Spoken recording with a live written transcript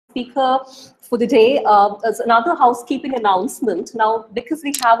speaker for the day. As another housekeeping announcement. Now, because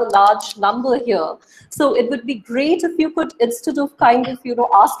we have a large number here, so it would be great if you could, instead of kind of,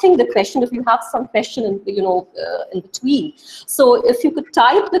 asking the question, if you have some question in, in between. So if you could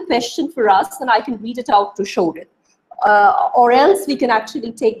type the question for us, and I can read it out to show it. Or else we can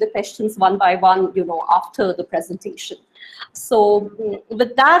actually take the questions one by one, after the presentation. So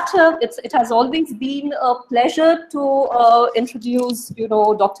with that, it has always been a pleasure to introduce,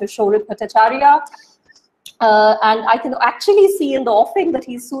 Dr. Shorit Bhattacharya. And I can actually see in the offing that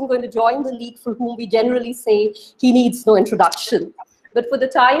he's soon going to join the league, for whom we generally say he needs no introduction. But for the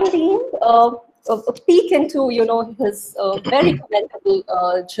time being, a peek into, his very commendable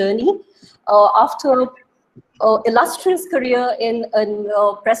journey after illustrious career in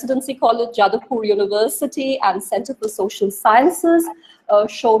Presidency College, Jadavpur University and Center for Social Sciences.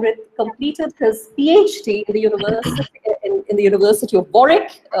 Shorit completed his PhD in the University of Warwick,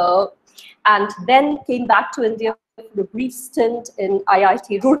 and then came back to India for a brief stint in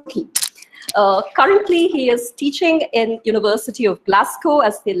IIT Roorkee. Currently, he is teaching in University of Glasgow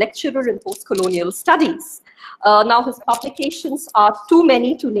as the lecturer in post-colonial studies. Now, his publications are too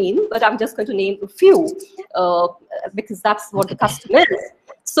many to name, but I'm just going to name a few because that's what the custom is.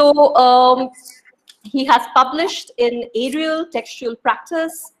 So he has published in Aerial Textual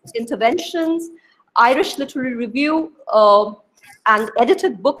Practice, Interventions, Irish Literary Review, and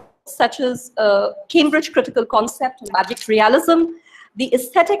edited books such as Cambridge Critical Concept and Magic Realism, The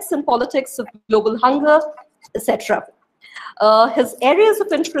Aesthetics and Politics of Global Hunger, etc. His areas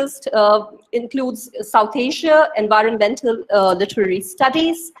of interest includes South Asia, environmental literary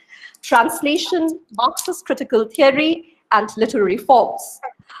studies, translation, Marxist critical theory, and literary forms.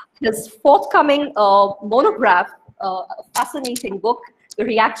 His forthcoming monograph, a fascinating book, where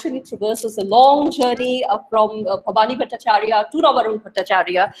he actually traverses a long journey from Bhavani Bhattacharya to Ravarun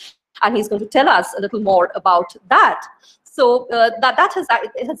Bhattacharya, and he's going to tell us a little more about that. So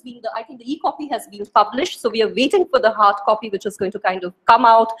it has been, I think the e-copy has been published. So we are waiting for the hard copy, which is going to kind of come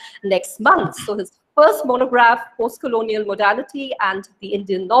out next month. So his first monograph, Post-Colonial Modality and the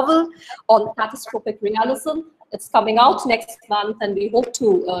Indian Novel on Catastrophic Realism. It's coming out next month, and we hope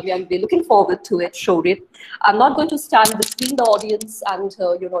to, we're looking forward to it, Shorit. I'm not going to stand between the audience and,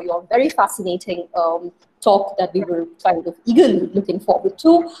 your very fascinating talk that we were kind of eagerly looking forward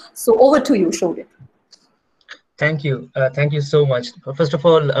to. So over to you, Shorit. Thank you. Thank you so much. First of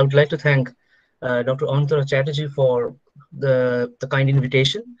all, I would like to thank Dr. Anantara Chatterjee for the kind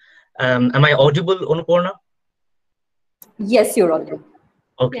invitation. Am I audible, Anuparna? Yes, you're audible.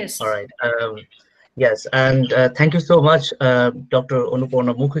 Okay, yes. All right. Yes, and thank you so much, Dr.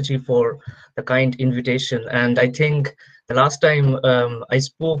 Anuparna Mukherjee, for the kind invitation. And I think the last time I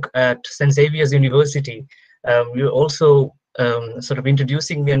spoke at St. Xavier's University, you also sort of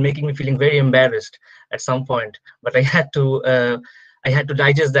introducing me and making me feeling very embarrassed at some point, but I had to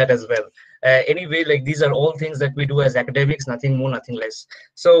digest that as well. Anyway, like, these are all things that we do as academics, nothing more, nothing less.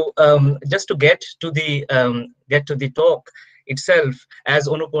 So just to get to the talk itself, as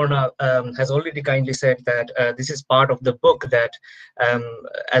Anuparna has already kindly said, that this is part of the book that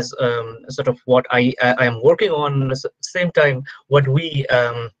as sort of what I am working on, at the same time what we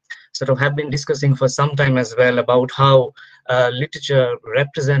sort of have been discussing for some time as well, about how literature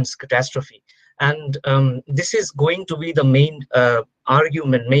represents catastrophe. And this is going to be the main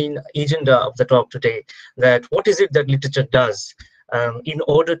argument, main agenda of the talk today, that what is it that literature does in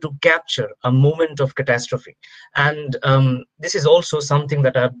order to capture a moment of catastrophe. And this is also something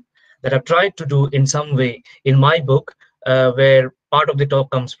that I've tried to do in some way in my book, where part of the talk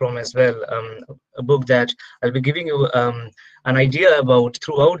comes from as well, a book that I'll be giving you an idea about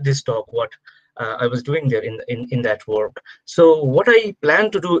throughout this talk, what I was doing there in that work. So what I plan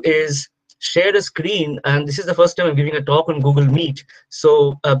to do is share a screen, and this is the first time I'm giving a talk on Google Meet,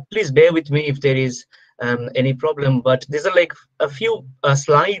 so please bear with me if there is any problem, but these are like a few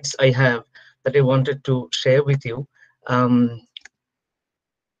slides I have that I wanted to share with you.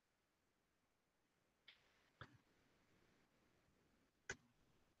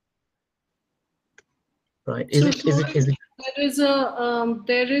 Right, is it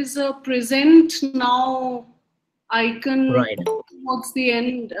there is a present now icon, right towards the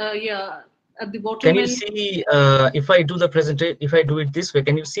end, yeah, at the bottom. Can you see if I do the presentation, if I do it this way,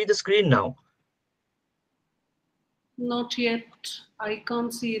 can you see the screen now? Not yet. I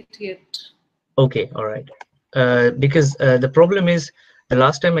can't see it yet. Okay, all right. Because the problem is, the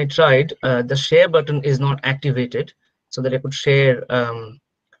last time I tried, the share button is not activated so that I could share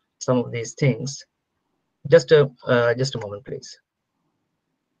some of these things. Just a moment, please.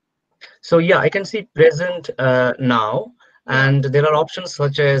 So yeah, I can see present now. And there are options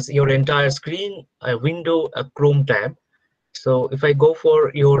such as your entire screen, a window, a Chrome tab. So if I go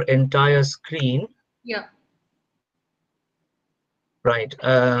for your entire screen, Yeah. right,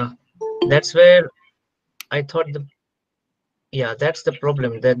 that's where I thought that's the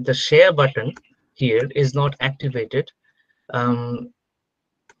problem, that the share button here is not activated.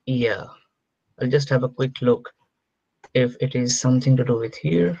 Yeah, I'll just have a quick look if it is something to do with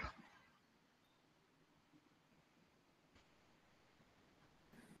here.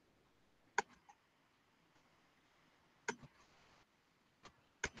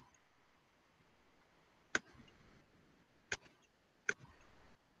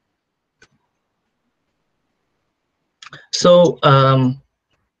 So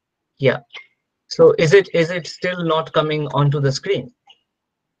yeah, so is it still not coming onto the screen?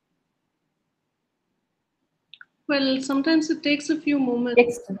 Well, sometimes it takes a few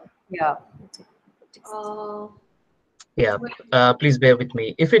moments. Yeah. Yeah, please bear with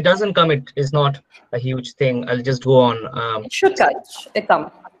me. If it doesn't come, it is not a huge thing. I'll just go on. It should come. It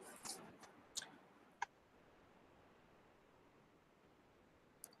come.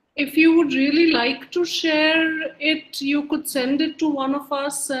 If you would really like to share it, you could send it to one of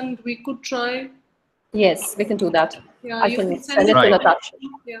us and we could try. Yes, we can do that. Yeah, I can send it to Natasha.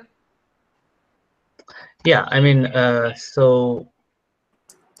 Yeah. Yeah, I mean, so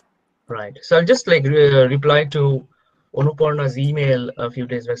right. So I'll just like reply to Anuparna's email a few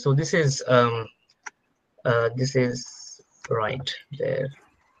days back. So this is right there.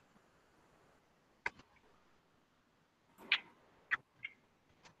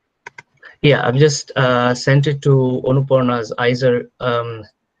 Yeah, I've just sent it to Anuparna's IISER.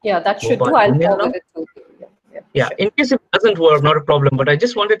 Yeah, that should Bhopal do. I'll email forward now. it to you. Yeah, sure. in case it doesn't work, not a problem. But I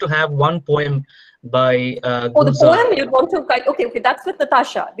just wanted to have one poem by Oh, the Gulzar. poem you'd want to. Okay, that's with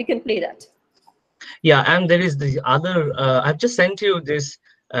Natasha. We can play that. Yeah, and there is the other. I've just sent you this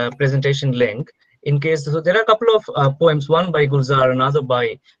presentation link in case. So there are a couple of poems, one by Gulzar, another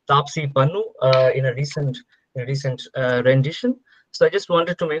by Tapsi Pannu in a recent rendition. So I just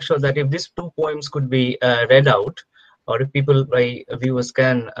wanted to make sure that if these two poems could be read out, or if people, my viewers,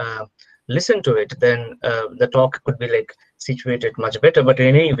 can listen to it, then the talk could be like situated much better. But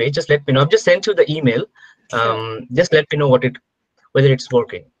in any way, just let me know. I've just sent you the email. Sure. Just let me know whether it's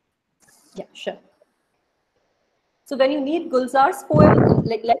working. Yeah, sure. So when you need Gulzar's poem,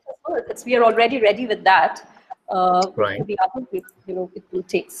 like let us know. We are already ready with that. Right. For the other, it will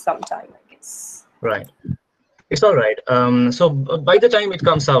take some time, I guess. Right. It's all right. So by the time it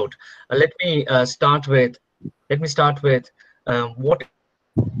comes out, let me start with what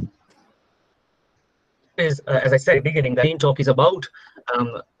is, as I said at the beginning, the main talk is about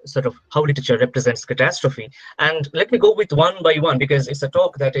sort of how literature represents catastrophe. And let me go with one by one, because it's a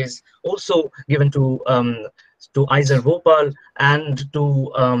talk that is also given to IISER Bhopal and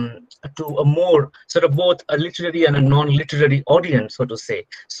to a more sort of both a literary and a non-literary audience, so to say.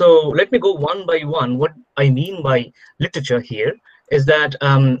 So let me go one by one. What I mean by literature here is that,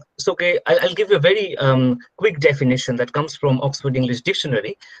 so okay, I'll give you a very quick definition that comes from Oxford English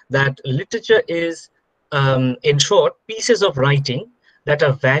Dictionary, that literature is, in short, pieces of writing that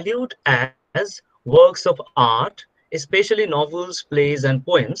are valued as works of art, especially novels, plays, and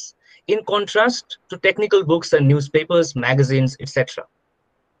poems, in contrast to technical books and newspapers, magazines, etc.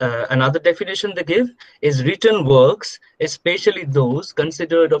 Another definition they give is written works, especially those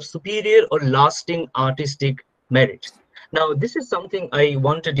considered of superior or lasting artistic merit. Now, this is something I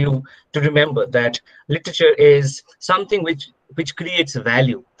wanted you to remember, that literature is something which creates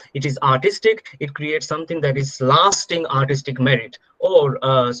value. It is artistic. It creates something that is lasting artistic merit, or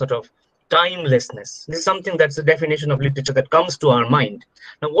sort of timelessness. This is something that's the definition of literature that comes to our mind.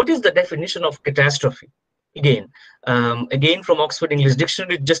 Now, what is the definition of catastrophe? Again from Oxford English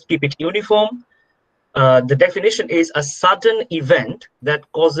Dictionary, just keep it uniform. The definition is a sudden event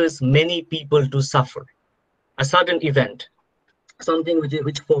that causes many people to suffer. A sudden event, something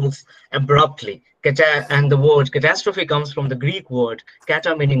which falls abruptly. And the word catastrophe comes from the Greek word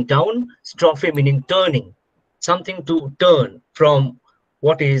kata, meaning down, strophe meaning turning, something to turn from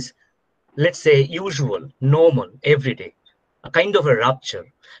what is, let's say, usual, normal, everyday, a kind of a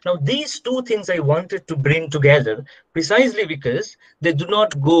rupture. Now, these two things I wanted to bring together precisely because they do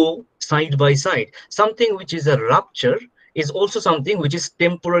not go side by side. Something which is a rupture is also something which is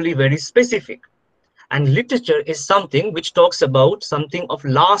temporally very specific. And literature is something which talks about something of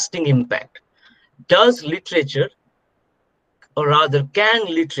lasting impact. Does literature, or rather can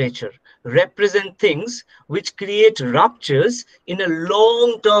literature, represent things which create ruptures in a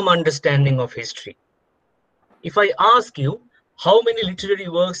long-term understanding of history? If I ask you how many literary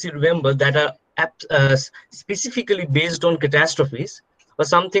works you remember that are specifically based on catastrophes, or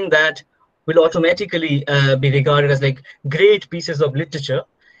something that will automatically be regarded as like great pieces of literature,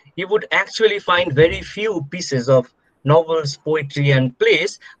 you would actually find very few pieces of novels, poetry, and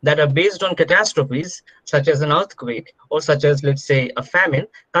plays that are based on catastrophes, such as an earthquake or such as, let's say, a famine,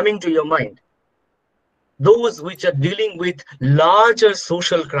 coming to your mind. Those which are dealing with larger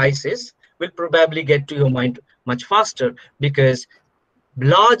social crisis will probably get to your mind much faster, because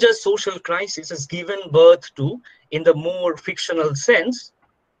larger social crisis has given birth to, in the more fictional sense,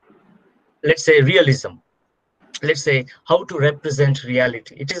 let's say, realism. Let's say, how to represent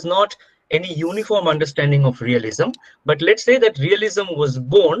reality. It is not any uniform understanding of realism, but let's say that realism was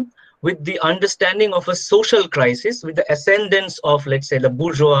born with the understanding of a social crisis, with the ascendance of, let's say, the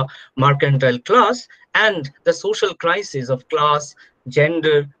bourgeois mercantile class, and the social crisis of class,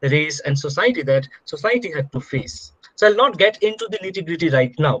 gender, race, and society that society had to face. So I'll not get into the nitty-gritty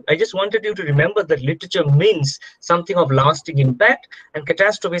right now. I just wanted you to remember that literature means something of lasting impact, and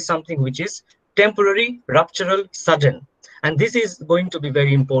catastrophe is something which is temporary, ruptural, sudden. And this is going to be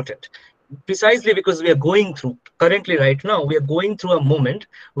very important, precisely because we are going through, currently right now, we are going through a moment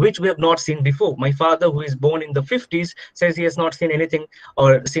which we have not seen before. My father, who is born in the 50s, says he has not seen anything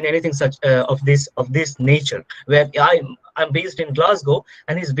or seen anything such of this nature. Where I'm based in Glasgow,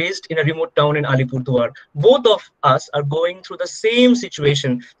 and he's based in a remote town in Alipurduar. Both of us are going through the same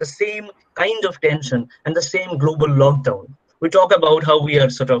situation, the same kind of tension, and the same global lockdown. We talk about how we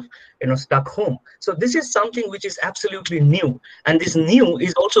are sort of, stuck home. So this is something which is absolutely new, and this new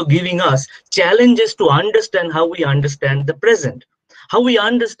is also giving us challenges to understand how we understand the present, how we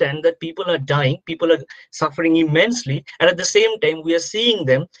understand that people are dying, people are suffering immensely, and at the same time we are seeing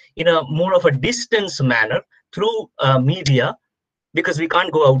them in a more of a distance manner through media, because we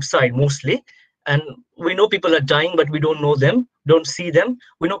can't go outside mostly. And we know people are dying, but we don't know them, don't see them.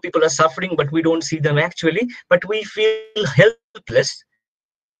 We know people are suffering, but we don't see them actually. But we feel helpless,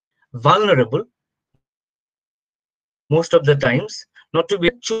 vulnerable most of the times, not to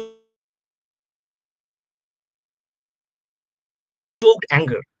be choked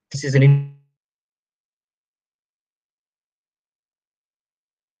anger. This is an incredible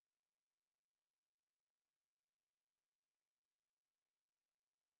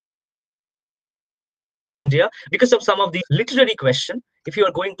India, because of some of these literary question, if you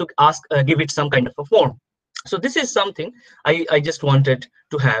are going to ask, give it some kind of a form. So this is something I just wanted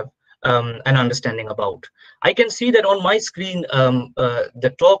to have an understanding about. I can see that on my screen,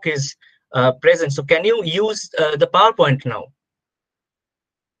 the talk is present. So can you use the PowerPoint now?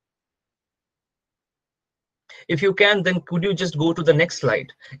 If you can, then could you just go to the next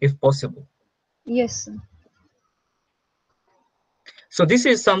slide, if possible? Yes, sir. So this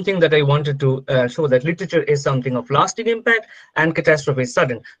is something that I wanted to show, that literature is something of lasting impact and catastrophe is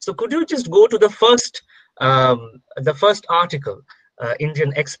sudden. So could you just go to the first article,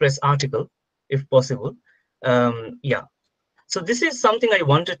 Indian Express article, if possible? Yeah. So this is something I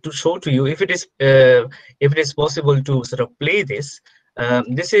wanted to show to you. If it is possible to sort of play this,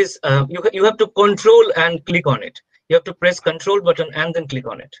 this is you have to control and click on it. You have to press control button and then click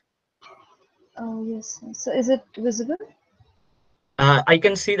on it. Oh, yes, sir. So is it visible? I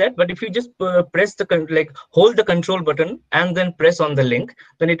can see that, but if you just press the hold the control button and then press on the link,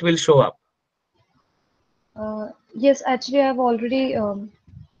 then it will show up. Yes, actually, I've already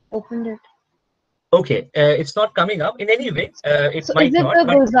opened it. Okay, it's not coming up. In any way, it So is might it not.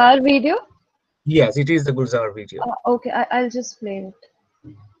 the Gulzar video? Yes, it is the Gulzar video. Okay, I'll just play it.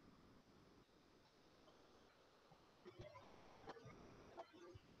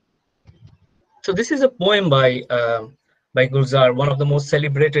 So this is a poem by Gulzar, one of the most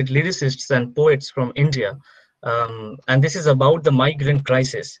celebrated lyricists and poets from India, and this is about the migrant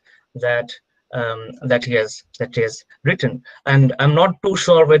crisis that he has written. And I'm not too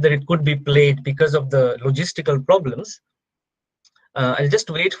sure whether it could be played because of the logistical problems. I'll just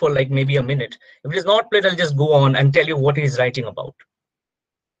wait for like maybe a minute. If it is not played, I'll just go on and tell you what he's writing about.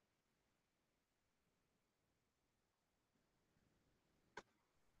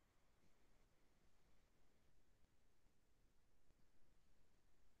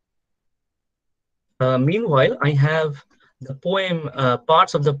 Meanwhile, I have the poem,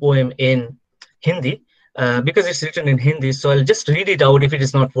 parts of the poem in Hindi, because it's written in Hindi. So I'll just read it out if it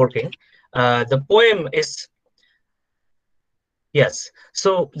is not working. The poem is, yes.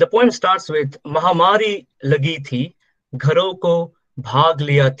 So the poem starts with Mahamari lagi thi, घरों को भाग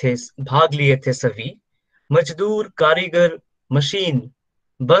लिए थे सभी, मजदूर कारीगर machine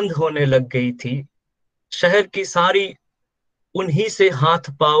बंद होने लग गई थी, शहर की सारी उन्हीं से हाथ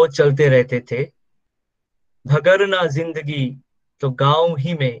पांव चलते रहते थे, भगरना जिंदगी तो गांव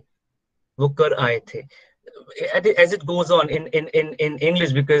ही में वो कर आए थे. As it goes on in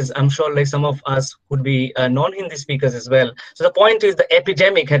English, because I'm sure like some of us could be non-Hindi speakers as well. So the point is the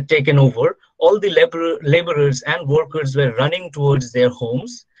epidemic had taken over. All the laborers and workers were running towards their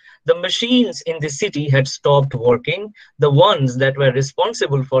homes. The machines in the city had stopped working. The ones that were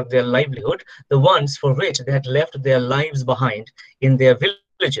responsible for their livelihood, the ones for which they had left their lives behind in their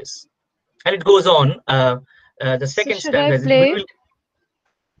villages. And it goes on. The second So should stanza I is, play it?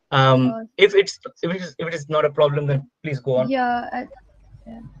 if it is not a problem, then please go on. Yeah,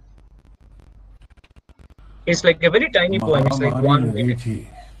 yeah. It's like a very tiny poem. It's like महामारी 1 लगी minute. थी,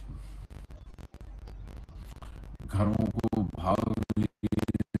 घरों को भाग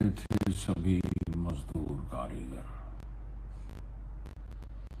लिए थे सभी मजदूर कारीगर,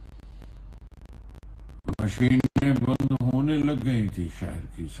 मशीनें बंद होने लग गई थी शहर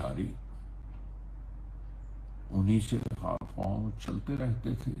की सारी, उन्हीं से हाथ पांव चलते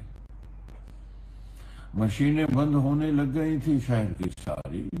रहते थे. मशीनें बंद होने लग गई थी शहर की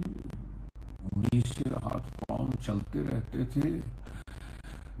सारी, उन्हीं से हाथ पांव चलते रहते थे.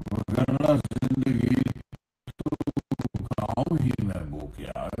 वरना जिंदगी तो गांव ही में बो के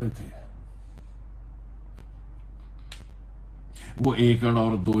आए थे. वो एकड़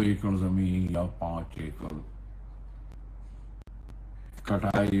और 2 एकड़ जमीन या 5 एकड़,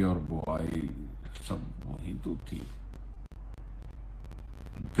 कटाई और बुआई सब वही तो थी.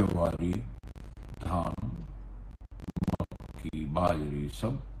 ज्वारी, धान, मक्की, बाजरी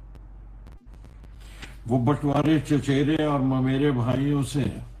सब. वो बंटवारे चचेरे और ममेरे भाइयों से,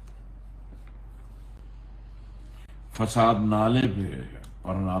 फसाद नाले पे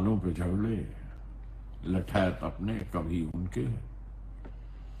और नालों पे झगड़े, लठैत अपने कभी उनके.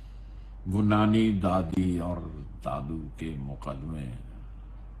 वो नानी दादी और दादू के मुकदमे,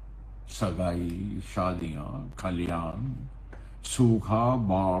 सगाई, शादियां, खलियान, सूखा,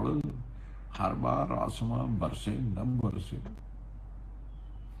 बाढ़, हर बार आसमां बरसे न बरसे.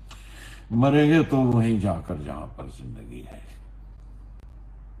 मरेंगे तो वहीं जाकर जहां पर जिंदगी है.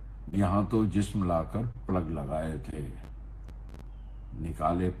 यहां तो जिस्म लाकर प्लग लगाए थे,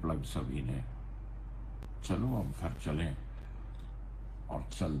 निकाले प्लग सभी ने. चलो अब घर चलें, और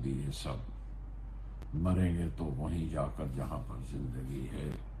चल दिए सब. मरेंगे तो वहीं जाकर जहां पर जिंदगी है.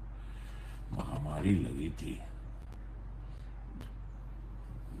 महामारी लगी थी,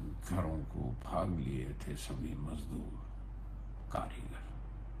 घरों को भाग लिए थे सभी मजदूर कारीगर.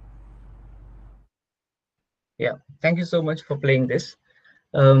 Yeah, thank you so much for playing this.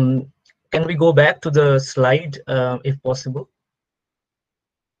 Can we go back to the slide, if possible?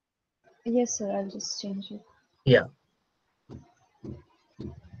 Yes, sir. I'll just change it. Yeah.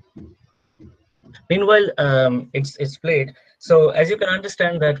 Meanwhile, it's played. So as you can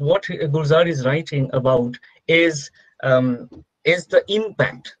understand that what Gulzar is writing about is the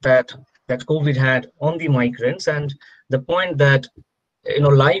impact that COVID had on the migrants, and the point that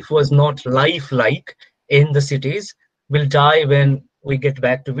life was not lifelike in the cities, will die when we get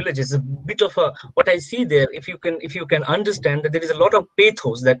back to villages. A bit of a, what I see there, if you can understand that there is a lot of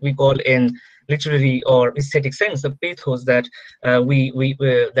pathos that we call in literary or aesthetic sense, the pathos that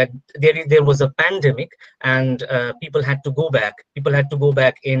that there was a pandemic, and people had to go back. People had to go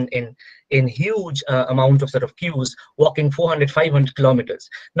back in huge amount of sort of queues, walking 400-500 kilometers.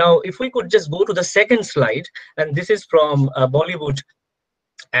 Now, if we could just go to the second slide, and this is from Bollywood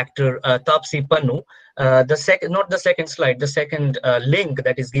actor Taapsee Pannu. Not the second slide, the second link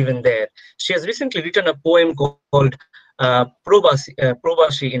that is given there. She has recently written a poem called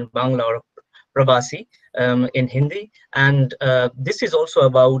Probashi in Bangla, or Prabasi in Hindi, and this is also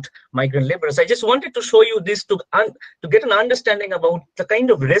about migrant laborers. I just wanted to show you this to get an understanding about the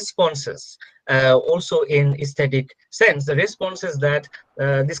kind of responses, also in aesthetic sense, the responses that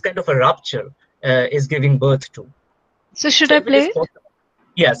this kind of a rupture is giving birth to. So should I play it?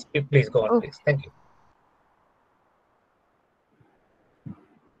 Yes, please go on, Oh. please. Thank you.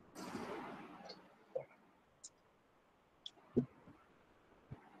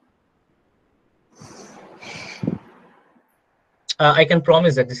 I can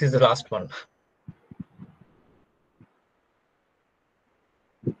promise that this is the last one.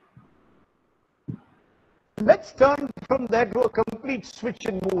 Let's turn from there to a complete switch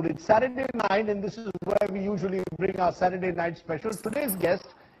in mood. It's Saturday night, and this is where we usually bring our Saturday night special. Today's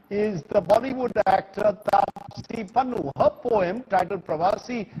guest is the Bollywood actor Taapsee Pannu. Her poem, titled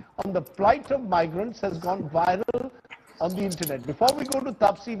Pravasi, on the plight of migrants, has gone viral on the internet. Before we go to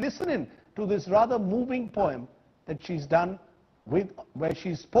Taapsee, listen in to this rather moving poem that she's done where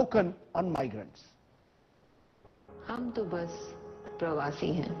she's spoken on migrants. हम तो बस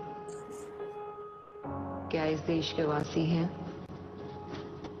प्रवासी हैं, क्या इस देश के वासी हैं?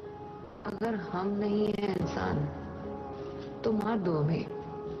 अगर हम नहीं हैं इंसान तो मार दो हमें,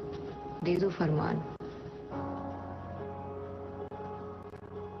 दे दो फरमान।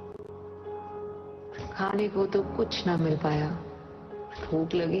 खाने को तो कुछ ना मिल पाया,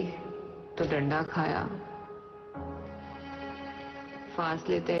 भूख लगी तो डंडा खाया।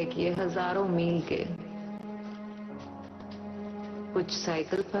 फासले तय किए हजारों मील के, कुछ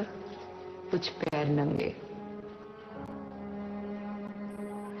साइकिल पर, कुछ पैर नंगे।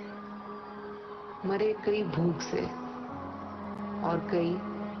 मरे कई भूख से और कई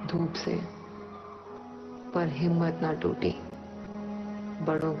धूप से, पर हिम्मत ना टूटी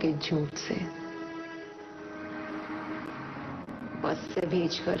बड़ों के झूठ से। बस से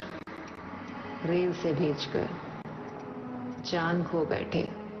भेजकर, रेल से भेजकर, जान खो बैठे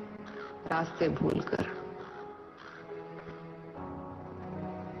रास्ते भूलकर।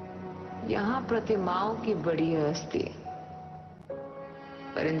 यहाँ प्रतिमाओं की बड़ी है हस्ती,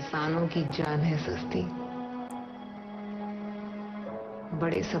 पर इंसानों की जान है सस्ती।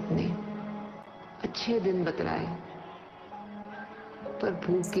 बड़े सपने, अच्छे दिन बतलाए, पर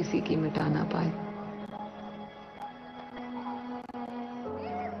भूख किसी की मिटा ना पाए।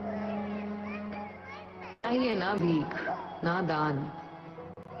 चाहिए ना भीख, ना दान,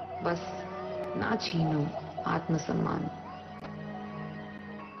 बस ना छीनो आत्मसम्मान।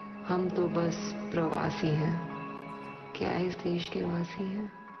 हम तो बस प्रवासी हैं, क्या इस देश के वासी हैं?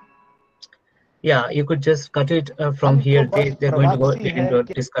 Yeah, you could just cut it from हम तो here. बस They're going to go प्रवासी get हैं into a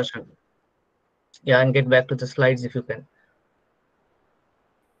क्या discussion. Yeah, and get back to the slides if you can.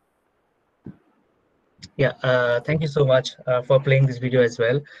 Yeah, thank you so much for playing this video as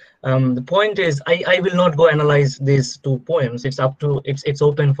well. The point is, I will not go analyze these two poems. It's up to, it's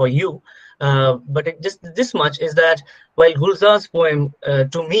open for you. But just this much is that while Gulzar's poem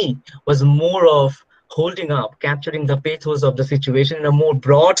to me was more of holding up, capturing the pathos of the situation in a more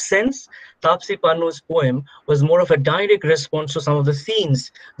broad sense, Tapsi Pannu's poem was more of a direct response to some of the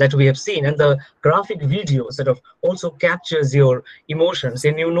scenes that we have seen, and the graphic video sort of also captures your emotions,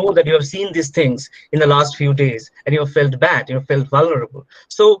 and you know that you have seen these things in the last few days and you have felt bad, you have felt vulnerable.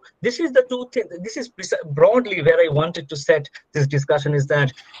 So this is the two things, this is broadly where I wanted to set this discussion, is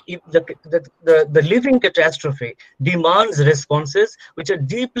that if the living catastrophe demands responses which are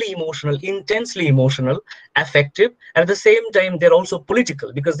deeply emotional, intensely emotional, affective, and at the same time they're also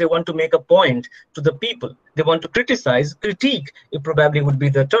political, because they want to make a point to the people, they want to criticize, critique, it probably would be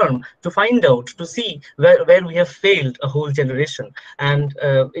the term, to find out, to see where we have failed a whole generation. And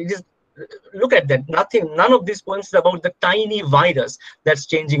it is, look at that, none of these points is about the tiny virus that's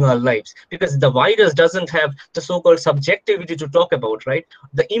changing our lives, because the virus doesn't have the so-called subjectivity to talk about, right?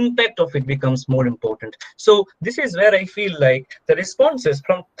 The impact of it becomes more important. So this is where I feel like the responses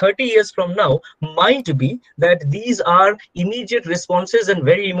from 30 years from now might be that these are immediate responses and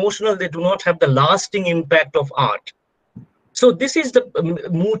very emotional, they do not have the lasting impact of art. So this is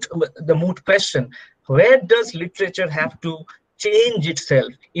the moot question. Where does literature have to change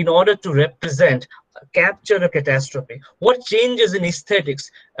itself in order to represent, capture a catastrophe? What changes in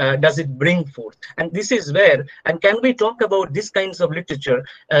aesthetics does it bring forth? And this is where, and can we talk about these kinds of literature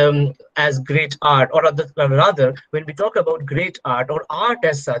as great art, or rather, when we talk about great art or art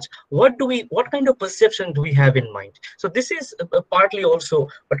as such, what kind of perception do we have in mind? So this is partly also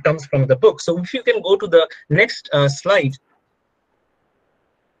what comes from the book. So if you can go to the next slide.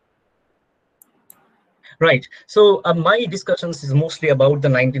 Right. So my discussions is mostly about the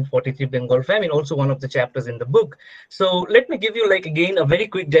 1943 Bengal famine, also one of the chapters in the book. So let me give you, like, again, a very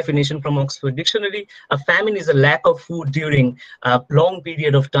quick definition from Oxford Dictionary. A famine is a lack of food during a long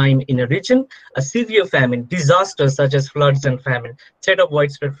period of time in a region. A severe famine, disasters such as floods and famine, threat of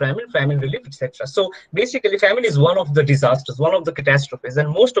widespread famine, famine relief, etc. So basically, famine is one of the disasters, one of the catastrophes. And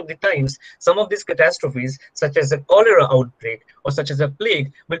most of the times, some of these catastrophes, such as a cholera outbreak or such as a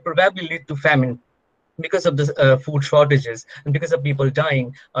plague, will probably lead to famine, because of the food shortages, and because of people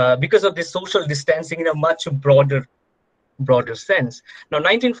dying, because of the social distancing in a much broader sense. Now,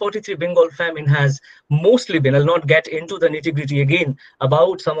 1943 Bengal famine has mostly been, I'll not get into the nitty-gritty again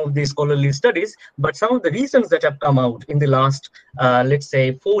about some of these scholarly studies, but some of the reasons that have come out in the last, let's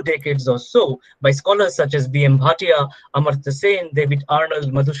say, 4 decades or so by scholars such as B.M. Bhatia, Amartya Sen, David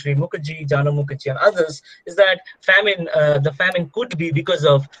Arnold, Madhushri Mukherjee, Jana Mukherjee, and others, is that famine, the famine could be because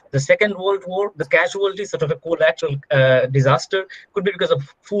of the Second World War, the casualty, sort of a collateral disaster, could be because of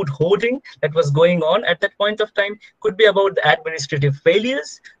food hoarding that was going on at that point of time, could be about about the administrative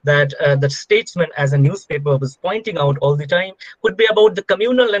failures that the Statesman as a newspaper was pointing out all the time, could be about the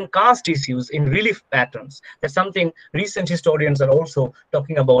communal and caste issues in relief patterns. That's something recent historians are also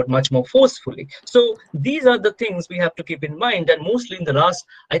talking about much more forcefully. So these are the things we have to keep in mind, and mostly in the last,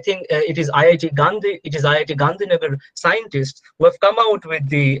 I think it is IIT Gandhinagar scientists who have come out with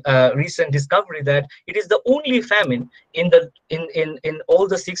the recent discovery that it is the only famine in all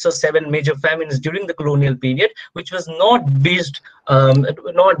the 6 or 7 major famines during the colonial period, which was not based,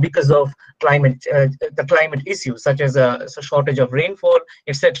 not because of the climate issues such as a shortage of rainfall,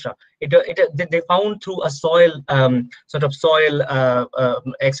 etc. They found through a soil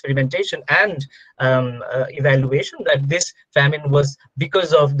experimentation and evaluation that this famine was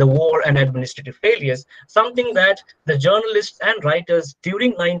because of the war and administrative failures, something that the journalists and writers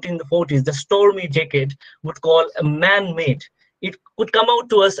during 1940s, the stormy decade, would call a man-made. It could come out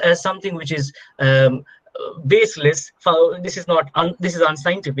to us as something which is baseless. This is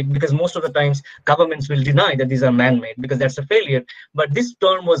unscientific, because most of the times governments will deny that these are man-made because that's a failure. But this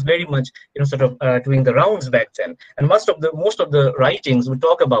term was very much doing the rounds back then, and most of the writings would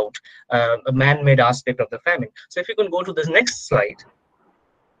talk about a man-made aspect of the famine. So if you can go to this next slide.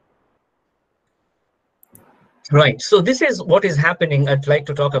 Right. So this is what is happening. I'd like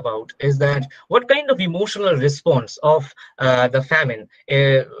to talk about is that what kind of emotional response of the famine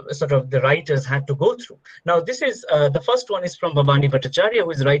the writers had to go through. Now, this is the first one is from Bhabani Bhattacharya,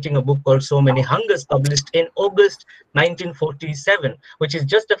 who is writing a book called So Many Hungers, published in August 1947, which is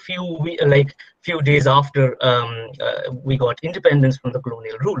just a few days after we got independence from the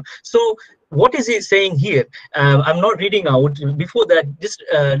colonial rule. So what is he saying here? I'm not reading out. Before that,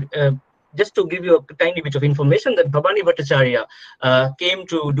 just to give you a tiny bit of information, that Bhabani Bhattacharya came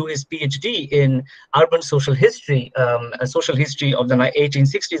to do his PhD in urban social history of the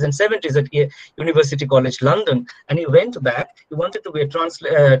 1860s and 70s at University College London. And he went back. He wanted to be a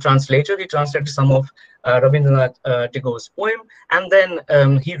translator. He translated some of Rabindranath Tagore's poem. And then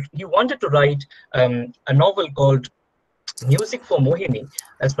he wanted to write a novel called Music for Mohini,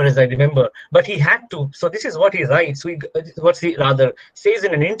 as far as I remember, but he had to. So this is what he writes. What he rather says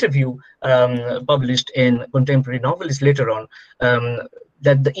in an interview published in Contemporary Novelist later on,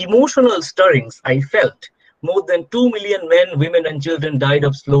 that the emotional stirrings I felt. More than 2 million men, women, and children died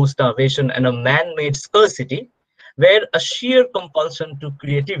of slow starvation and a man-made scarcity, were a sheer compulsion to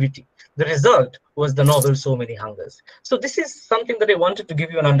creativity. The result was the novel So Many Hungers. So this is something that I wanted to give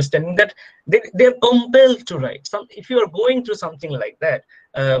you an understanding that they're compelled to write. If you are going through something like that,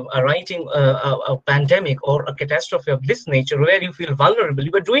 writing a pandemic or a catastrophe of this nature where you feel vulnerable,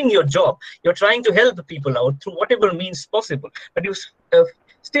 you are doing your job, you're trying to help the people out through whatever means possible, but you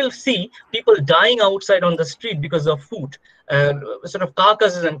still see people dying outside on the street because of food,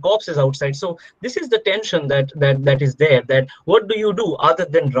 carcasses and corpses outside. So this is the tension that is there, that what do you do other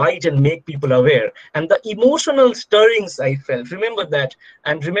than write and make people aware? And the emotional stirrings I felt, remember that,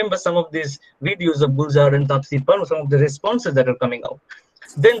 and remember some of these videos of Gulzar and Tapsi Panu, some of the responses that are coming out.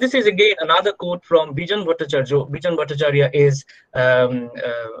 Then this is again another quote from Bijan Bhattacharya. Bijan Bhattacharya is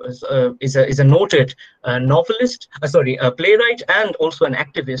a noted novelist, a playwright, and also an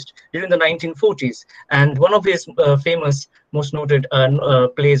activist during the 1940s. And one of his famous, most noted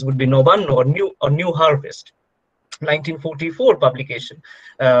plays would be Novanno or New Harvest. 1944 publication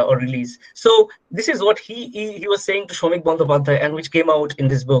or release. So this is what he was saying to Shomik Bandyopadhyay, and which came out in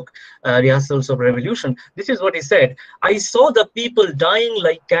this book, Rehearsals of Revolution. This is what he said: I saw the people dying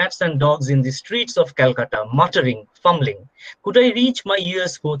like cats and dogs in the streets of Calcutta, muttering, fumbling. Could I reach my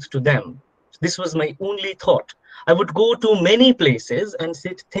ears forth to them? This was my only thought. I would go to many places and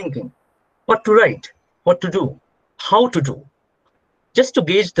sit thinking, what to write, what to do, how to do, just to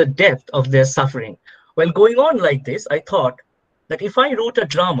gauge the depth of their suffering. While going on like this, I thought that if I wrote a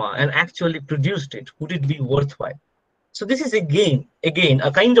drama and actually produced it, would it be worthwhile? So this is again,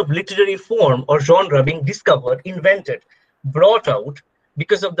 a kind of literary form or genre being discovered, invented, brought out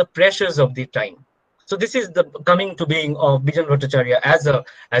because of the pressures of the time. So this is the coming to being of Bijan Bhattacharya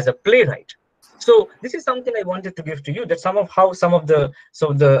as a playwright. So this is something I wanted to give to you, that some of the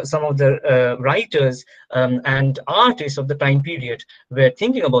writers and artists of the time period were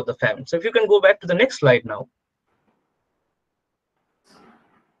thinking about the famine. So if you can go back to the next slide now.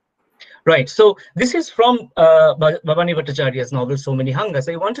 Right, so this is from Bhabani Bhattacharya's novel So Many Hungers.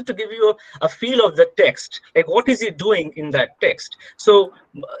 I wanted to give you a feel of the text, like what is he doing in that text. So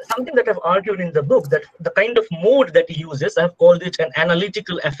something that I've argued in the book, that the kind of mode that he uses, I've called it an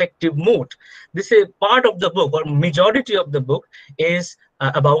analytical affective mode. This is part of the book, or majority of the book, is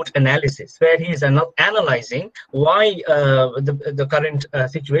about analysis, where he is analyzing why the current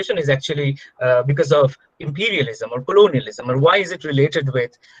situation is actually because of imperialism or colonialism, or why is it related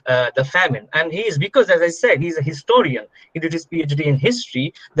with the famine. And he is, because as I said, he's a historian. He did his PhD in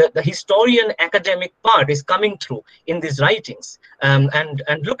history. The historian academic part is coming through in these writings. And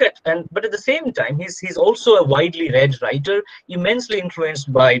look at, but at the same time, he's also a widely read writer, immensely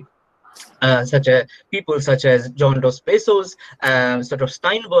influenced by people such as John Dos Passos, sort of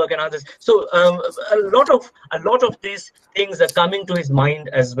Steinberg and others. So a lot of these things are coming to his mind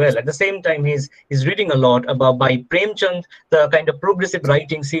as well. At the same time, he's reading a lot about by Premchand, the kind of progressive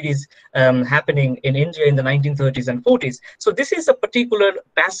writing series happening in India in the 1930s and 40s. So this is a particular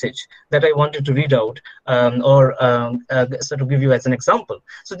passage that I wanted to read out or sort of give you as an example.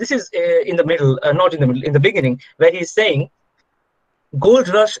 So this is in the middle, not in the middle, in the beginning, where he's saying, "Gold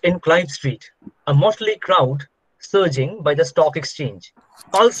rush in Clive Street, a motley crowd surging by the stock exchange,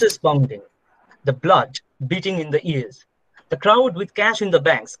 pulses pounding, the blood beating in the ears, the crowd with cash in the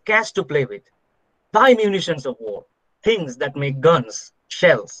banks, cash to play with, buy munitions of war, things that make guns,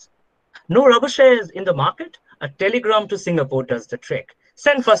 shells. No rubber shares in the market? A telegram to Singapore does the trick.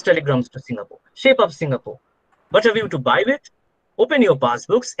 Send first telegrams to Singapore, shape up Singapore. What have you to buy with? Open your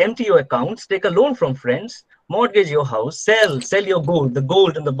passbooks, empty your accounts, take a loan from friends, mortgage your house, sell your gold, the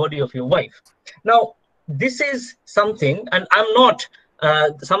gold in the body of your wife." Now, this is something, and I'm not,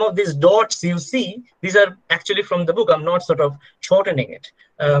 some of these dots you see, these are actually from the book. I'm not sort of shortening it.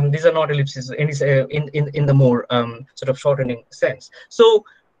 These are not ellipses in the more sort of shortening sense. So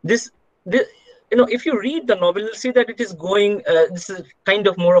this you know, if you read the novel, you'll see that it is going, this is kind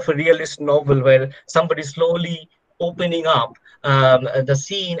of more of a realist novel where somebody slowly opening up the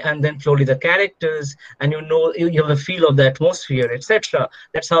scene, and then slowly the characters, and you have a feel of the atmosphere, etc.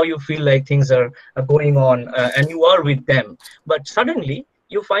 That's how you feel like things are going on, and you are with them. But suddenly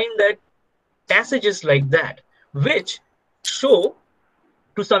you find that passages like that, which show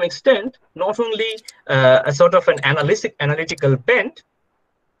to some extent not only a sort of an analytical bent,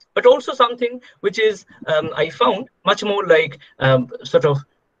 but also something which is I found much more like sort of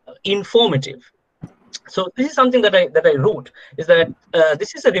informative. So this is something that I wrote, is that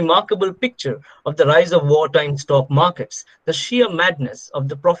this is a remarkable picture of the rise of wartime stock markets, the sheer madness of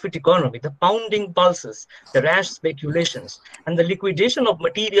the profit economy, the pounding pulses, the rash speculations, and the liquidation of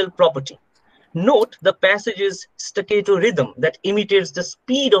material property. Note the passage's staccato rhythm that imitates the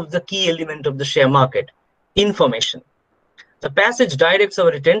speed of the key element of the share market, information. The passage directs our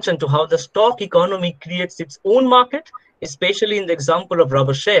attention to how the stock economy creates its own market, especially in the example of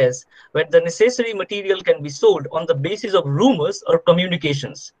rubber shares, where the necessary material can be sold on the basis of rumors or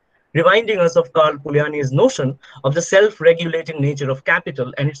communications, reminding us of Carl Polanyi's notion of the self-regulating nature of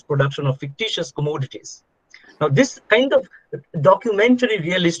capital and its production of fictitious commodities. Now, this kind of documentary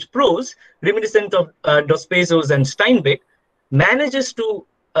realist prose, reminiscent of Dos Passos and Steinbeck, manages to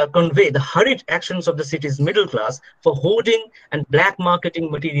convey the hurried actions of the city's middle class for hoarding and black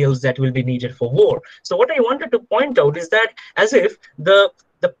marketing materials that will be needed for war. So what I wanted to point out is that as if the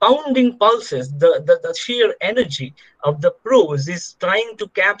pounding pulses, the sheer energy of the prose is trying to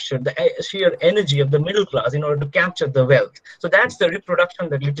capture the sheer energy of the middle class in order to capture the wealth. So that's the reproduction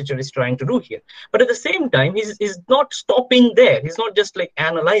that literature is trying to do here. But at the same time, he's not stopping there. He's not just like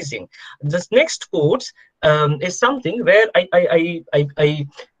analyzing. This next quote is something where I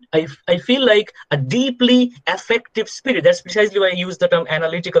feel like a deeply affective spirit. That's precisely why I use the term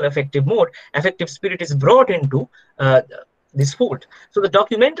analytical affective mode. Affective spirit is brought into this fold. So the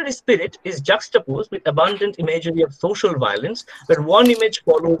documentary spirit is juxtaposed with abundant imagery of social violence, where one image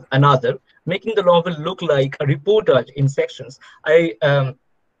follows another, making the novel look like a reportage in sections.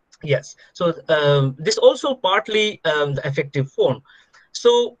 Yes. So this also partly the affective form.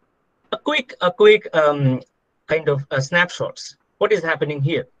 So a quick kind of snapshots. What is happening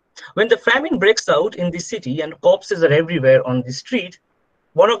here? When the famine breaks out in the city and corpses are everywhere on the street,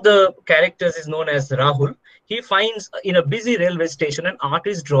 one of the characters is known as Rahul. He finds in a busy railway station an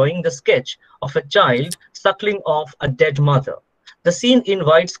artist drawing the sketch of a child suckling off a dead mother. The scene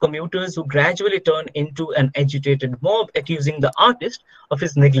invites commuters who gradually turn into an agitated mob accusing the artist of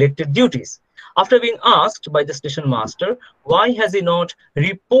his neglected duties. After being asked by the station master, why has he not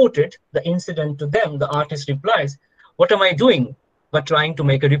reported the incident to them, the artist replies, "What am I doing but trying to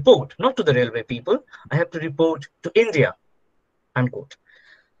make a report, not to the railway people. I have to report to India," unquote.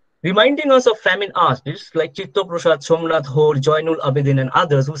 Reminding us of famine artists like Chitta Prasad Somnath Hor, Joinul Abedin, and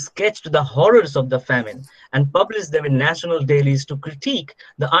others who sketched the horrors of the famine and published them in national dailies to critique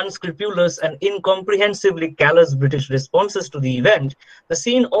the unscrupulous and incomprehensibly callous British responses to the event, the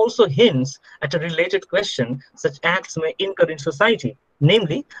scene also hints at a related question such acts may incur in society.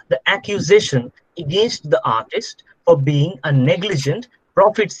 namely the accusation against the artist for being a negligent,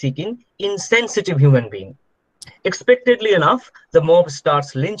 profit-seeking, insensitive human being. Expectedly enough, the mob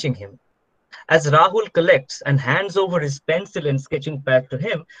starts lynching him. As Rahul collects and hands over his pencil and sketching pad to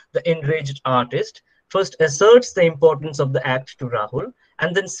him, the enraged artist first asserts the importance of the act to Rahul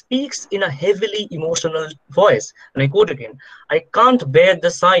and then speaks in a heavily emotional voice. And I quote again, "I can't bear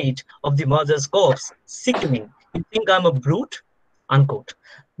the sight of the mother's corpse. Sickening. You think I'm a brute?" Unquote.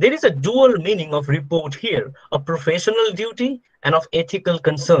 There is a dual meaning of report here, of professional duty and of ethical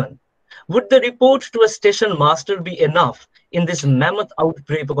concern. Would the report to a station master be enough in this mammoth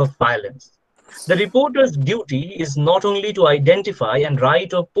outbreak of violence? The reporter's duty is not only to identify and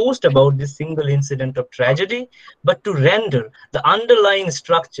write or post about this single incident of tragedy, but to render the underlying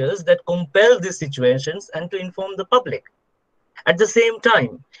structures that compel these situations and to inform the public. At the same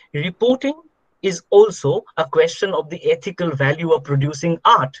time, reporting is also a question of the ethical value of producing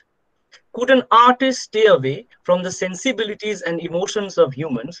art. Could an artist stay away from the sensibilities and emotions of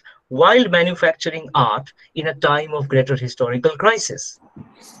humans while manufacturing art in a time of greater historical crisis?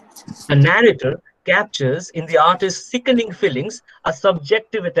 A narrator captures in the artist's sickening feelings a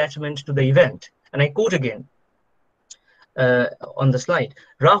subjective attachment to the event. And I quote again on the slide,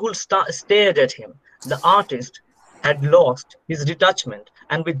 Rahul stared at him. The artist had lost his detachment,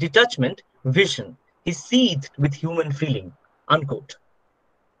 and with detachment, vision. He seethed with human feeling. Unquote.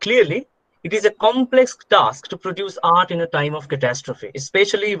 Clearly, it is a complex task to produce art in a time of catastrophe,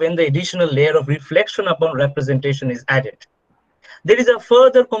 especially when the additional layer of reflection upon representation is added. There is a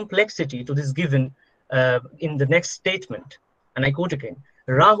further complexity to this given in the next statement, and I quote again,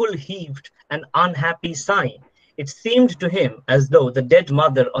 Rahul heaved an unhappy sigh. It seemed to him as though the dead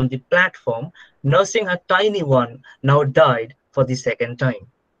mother on the platform, nursing her tiny one, now died for the second time.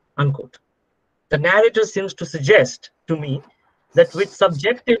 Unquote. The narrator seems to suggest to me that with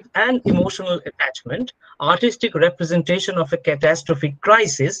subjective and emotional attachment, artistic representation of a catastrophic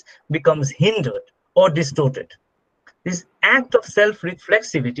crisis becomes hindered or distorted. This act of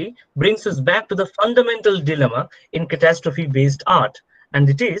self-reflexivity brings us back to the fundamental dilemma in catastrophe-based art, and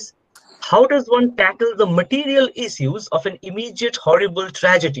it is, how does one tackle the material issues of an immediate horrible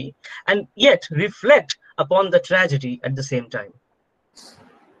tragedy and yet reflect upon the tragedy at the same time?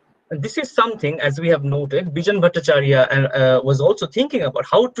 And this is something, as we have noted, Bijan Bhattacharya was also thinking about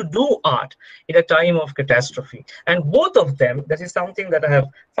how to do art in a time of catastrophe. And both of them, that is something that I have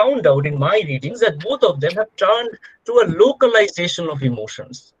found out in my readings, that both of them have turned to a localization of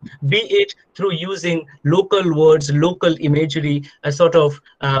emotions, be it through using local words, local imagery, a sort of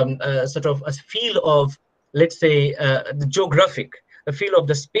a feel of, let's say, the geographic, a feel of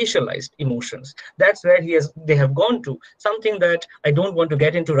the spatialized emotions. That's where they have gone to. Something that I don't want to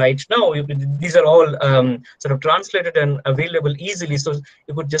get into right now. These are all sort of translated and available easily, so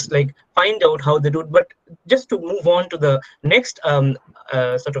you could just like find out how they do it. But just to move on to the next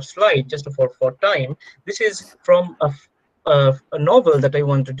sort of slide, just for time, this is from a novel that I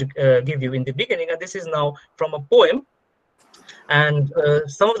wanted to give you in the beginning, and this is now from a poem. And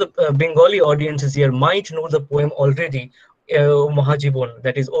some of the Bengali audiences here might know the poem already, Mahajibon,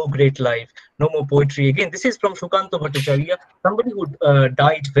 that is, "Oh Great Life, No More Poetry Again." This is from Sukanta Bhattacharya, somebody who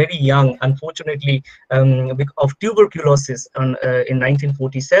died very young, unfortunately, of tuberculosis in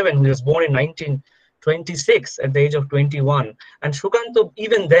 1947. He was born in 1926 at the age of 21. And Sukanta,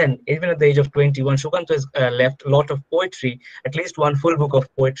 even then, even at the age of 21, Sukanta has left a lot of poetry, at least one full book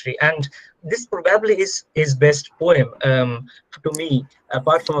of poetry. And this probably is his best poem to me,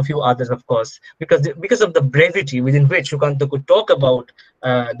 apart from a few others, of course, because of the brevity within which Sukanta could talk about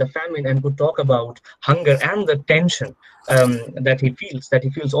the famine and could talk about hunger and the tension that he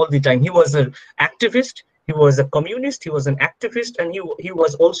feels all the time. He was an activist. He was a communist, he was an activist, and he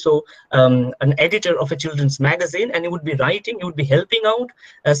was also an editor of a children's magazine, and he would be writing, he would be helping out,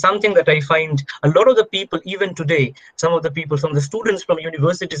 something that I find a lot of the people, even today, some of the people, some of the students from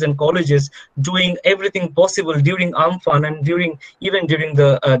universities and colleges, doing everything possible during Amphan and even during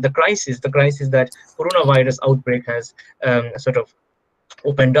the crisis that coronavirus outbreak has sort of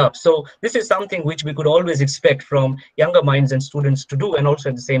opened up. So this is something which we could always expect from younger minds and students to do, and also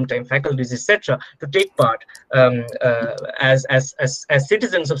at the same time faculties, etc., to take part as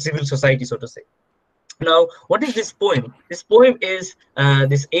citizens of civil society, so to say. Now, what is this poem? This poem is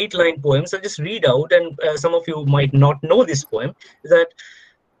this 8-line poem. So I'll just read out, and some of you might not know this poem. That,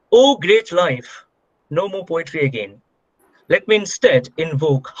 "Oh great life, no more poetry again. Let me instead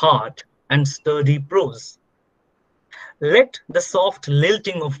invoke hard and sturdy prose. Let the soft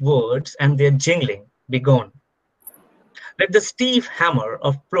lilting of words and their jingling be gone. Let the stiff hammer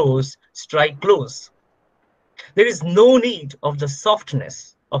of prose strike close. There is no need of the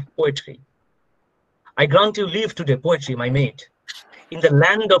softness of poetry. I grant you leave today, poetry, my mate. In the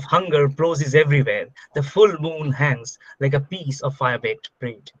land of hunger, prose is everywhere. The full moon hangs like a piece of fire-baked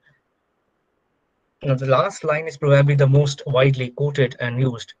bread. Now, the last line is probably the most widely quoted and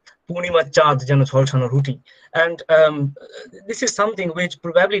used. Purnima Chad Jana Jhalchana Ruti. And this is something which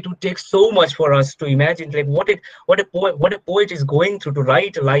probably it would take so much for us to imagine, like what a poet is going through to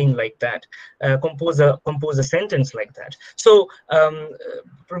write a line like that, compose a sentence like that. So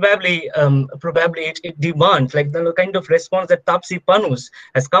probably it demands like the kind of response that Tapsi Panus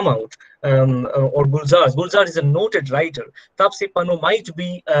has come out, or Gulzar. Gulzar is a noted writer. Tapsi Panu might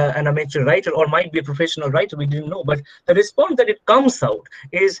be an amateur writer or might be a professional writer, we didn't know, but the response that it comes out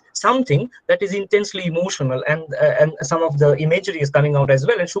is something that is intensely emotional, and some of the imagery is coming out as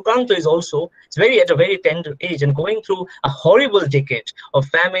well. And Shukanta is also, it's at a very tender age and going through a horrible decade of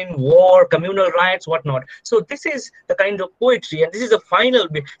famine, war, communal riots, whatnot. So this is the kind of poetry, and this is the final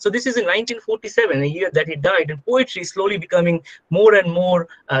bit. So this is in 1947, a year that he died, and poetry is slowly becoming more and more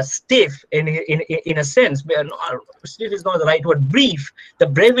stiff in a sense. Stiff is not the right word, brief, the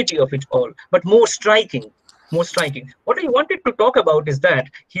brevity of it all, but more striking. What I wanted to talk about is that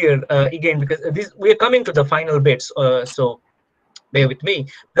here again, because we are coming to the final bits, so bear with me.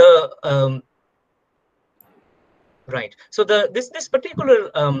 Right. So this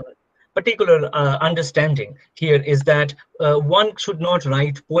particular understanding here is that one should not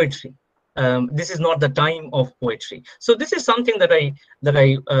write poetry. This is not the time of poetry. So this is something that I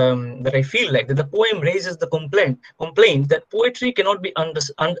feel like that the poem raises the complaint that poetry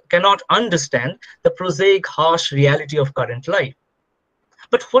cannot understand the prosaic, harsh reality of current life.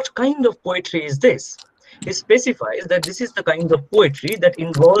 But what kind of poetry is this? He specifies that this is the kind of poetry that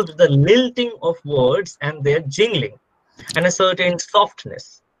involves the lilting of words and their jingling, and a certain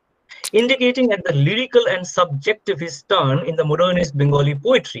softness, indicating that the lyrical and subjective is turn in the modernist Bengali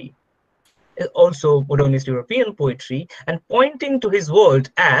poetry, also modernist European poetry, and pointing to his world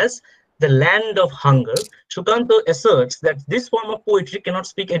as the land of hunger. Shukanta asserts that this form of poetry cannot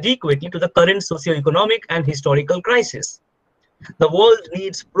speak adequately to the current socio-economic and historical crisis. The world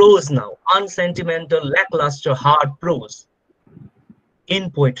needs prose now, unsentimental, lackluster, hard prose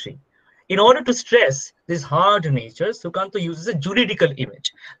in poetry. In order to stress this hard nature, Sukanto uses a juridical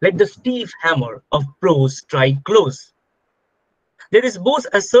image, like the stiff hammer of prose strike close. There is both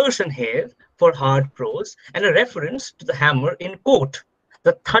assertion here for hard prose and a reference to the hammer in court,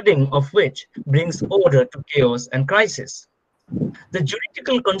 the thudding of which brings order to chaos and crisis. The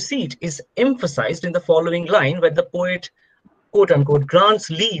juridical conceit is emphasized in the following line, where the poet, quote-unquote, grants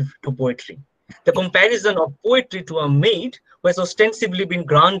leave to poetry. The comparison of poetry to a maid who has ostensibly been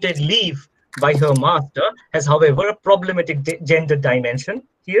granted leave by her master has, however, a problematic gender dimension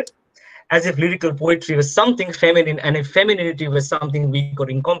here, as if lyrical poetry was something feminine and if femininity was something weak or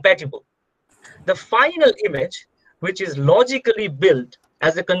incompatible. The final image, which is logically built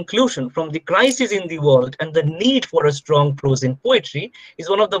as a conclusion from the crisis in the world and the need for a strong prose in poetry, is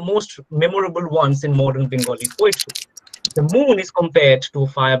one of the most memorable ones in modern Bengali poetry. The moon is compared to a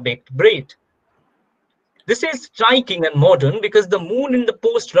fire-baked bread. This is striking and modern because the moon in the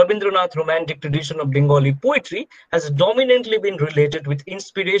post-Rabindranath romantic tradition of Bengali poetry has dominantly been related with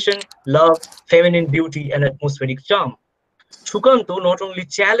inspiration, love, feminine beauty, and atmospheric charm. Shukanto not only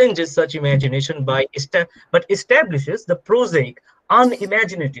challenges such imagination but establishes the prosaic,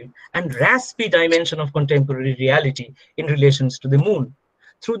 unimaginative, and raspy dimension of contemporary reality in relations to the moon.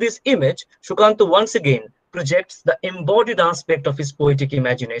 Through this image, Shukanto once again projects the embodied aspect of his poetic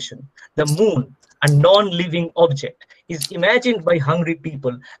imagination. The moon, a non-living object, is imagined by hungry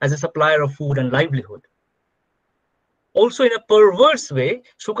people as a supplier of food and livelihood. Also, in a perverse way,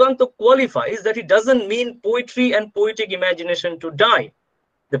 Shukanto qualifies that he doesn't mean poetry and poetic imagination to die.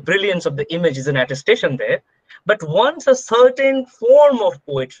 The brilliance of the image is an attestation there. But once a certain form of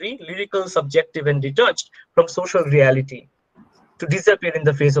poetry, lyrical, subjective, and detached from social reality, to disappear in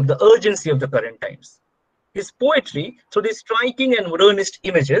the face of the urgency of the current times. His poetry, through these striking and modernist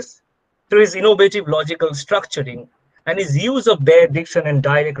images, through his innovative logical structuring, and his use of bare diction and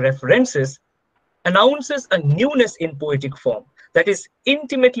direct references, announces a newness in poetic form that is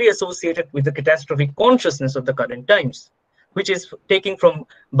intimately associated with the catastrophic consciousness of the current times, which is taking from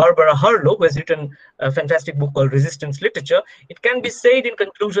Barbara Harlow, who has written a fantastic book called Resistance Literature. It can be said in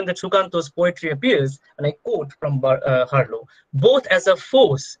conclusion that Shukanto's poetry appears, and I quote from Harlow, both as a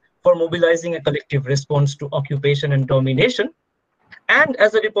force for mobilizing a collective response to occupation and domination, and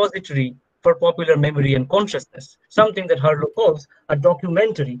as a repository for popular memory and consciousness, something that Harlow calls a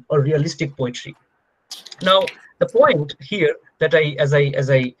documentary or realistic poetry. Now, the point here that as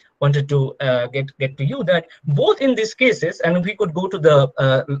I wanted to get to you, that both in these cases, and if we could go to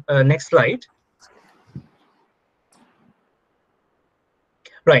the next slide.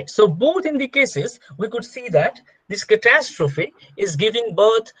 Right. So both in the cases, we could see that this catastrophe is giving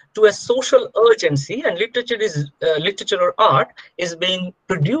birth to a social urgency, and literature or art is being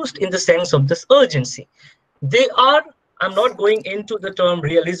produced in the sense of this urgency. They are, I'm not going into the term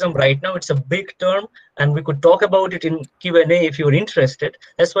realism right now. It's a big term, and we could talk about it in Q&A if you're interested.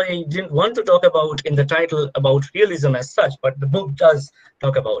 That's why I didn't want to talk about in the title about realism as such, but the book does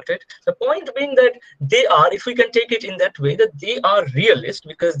talk about it. The point being that they are, if we can take it in that way, that they are realist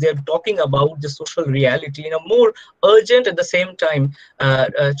because they're talking about the social reality in a more urgent, at the same time,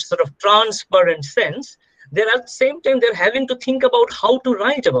 sort of transparent sense. They're at the same time, they're having to think about how to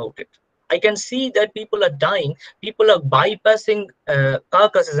write about it. I can see that people are dying, people are bypassing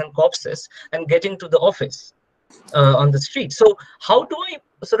carcasses and corpses and getting to the office on the street. So how do I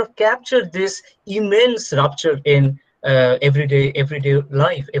sort of capture this immense rupture in everyday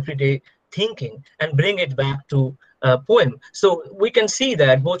life, everyday thinking, and bring it back to poem? So we can see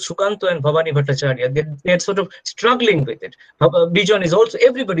that both Sukanto and Bhavani Bhattacharya, they're sort of struggling with it. Bijan is also,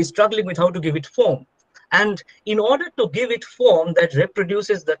 everybody struggling with how to give it form. And in order to give it form that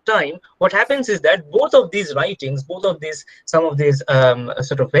reproduces the time, what happens is that both of these writings, some of these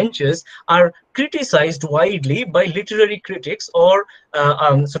sort of ventures are criticized widely by literary critics or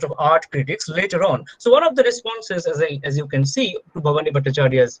sort of art critics later on. So one of the responses, as you can see, to Bhavani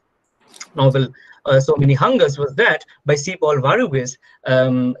Bhattacharya's novel So Many Hungers was that by C. Paul Varughese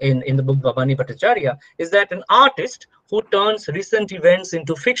in the book Bhavani Bhattacharya, is that an artist who turns recent events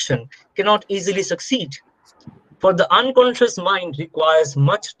into fiction cannot easily succeed, for the unconscious mind requires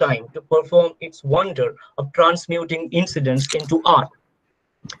much time to perform its wonder of transmuting incidents into art.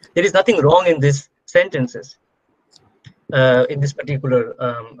 There is nothing wrong in these sentences, in this particular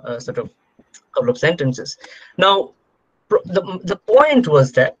sort of couple of sentences. Now, the point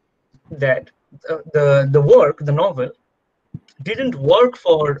was that the work, the novel, didn't work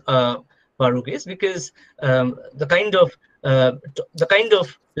for Varughese because the kind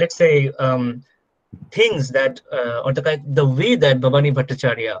of let's say things that or the way that Bhavani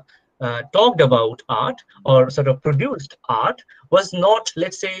Bhattacharya talked about art or sort of produced art was not,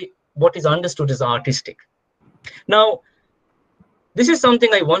 let's say, what is understood as artistic. Now, this is something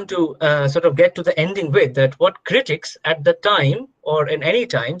I want to sort of get to the ending with, that what critics at the time or in any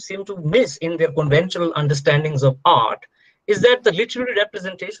time seem to miss in their conventional understandings of art is that the literary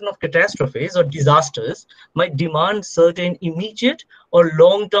representation of catastrophes or disasters might demand certain immediate or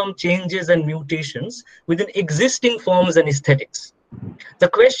long-term changes and mutations within existing forms and aesthetics. The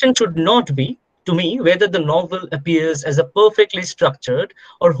question should not be, to me, whether the novel appears as a perfectly structured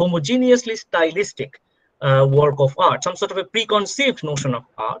or homogeneously stylistic work of art, some sort of a preconceived notion of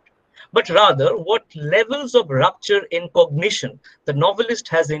art, but rather what levels of rupture in cognition the novelist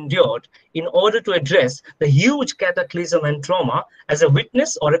has endured in order to address the huge cataclysm and trauma as a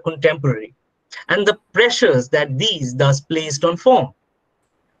witness or a contemporary, and the pressures that these thus placed on form.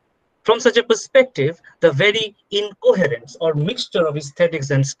 From such a perspective, the very incoherence or mixture of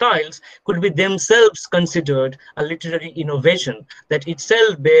aesthetics and styles could be themselves considered a literary innovation that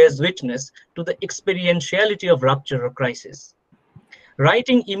itself bears witness to the experientiality of rupture or crisis.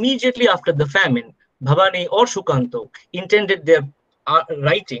 Writing immediately after the famine, Bhavani or Sukanto intended their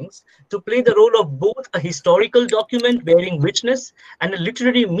writings to play the role of both a historical document bearing witness and a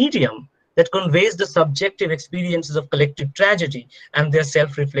literary medium that conveys the subjective experiences of collective tragedy and their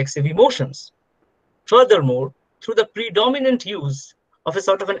self-reflexive emotions. Furthermore, through the predominant use of a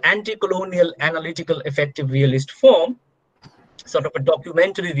sort of an anti-colonial, analytical, effective realist form, sort of a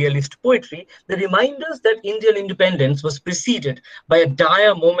documentary realist poetry, they remind us that Indian independence was preceded by a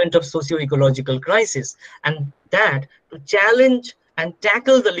dire moment of socio-ecological crisis, and that to challenge and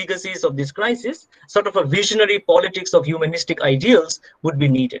tackle the legacies of this crisis, sort of a visionary politics of humanistic ideals would be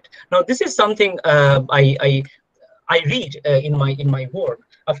needed. Now, this is something I read in my work.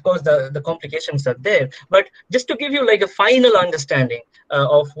 Of course, the complications are there, but just to give you like a final understanding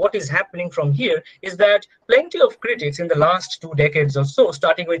of what is happening from here is that plenty of critics in the last 2 decades or so,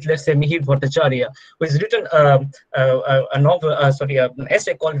 starting with, let's say, Mihir Bhattacharya, who has written a novel, an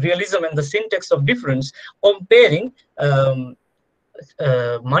essay called Realism and the Syntax of Difference, comparing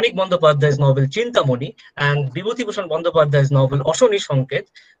Manik Bandyopadhyay's novel Chintamoni and Bibhuti Bhushan Bandyopadhyay's novel Ashoni Sanket.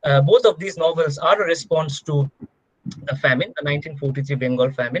 Both of these novels are a response to the famine, the 1943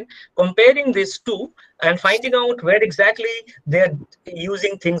 Bengal famine, comparing these two and finding out where exactly they're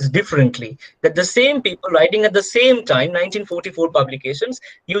using things differently. That the same people writing at the same time, 1944 publications,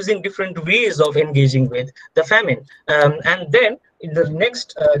 using different ways of engaging with the famine. And then in the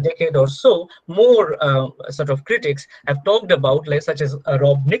next decade or so, more sort of critics have talked about, like such as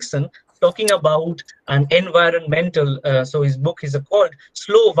Rob Nixon, talking about an environmental, so his book is called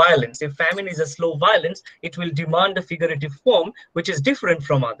Slow Violence. If famine is a slow violence, it will demand a figurative form which is different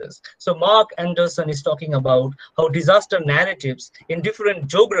from others. So Mark Anderson is talking about how disaster narratives in different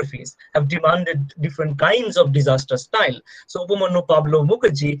geographies have demanded different kinds of disaster style. So Upamanu Pablo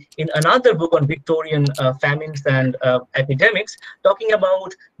Mukherjee, in another book on Victorian famines and epidemics, talking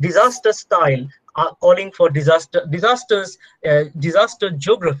about disaster style, calling for disaster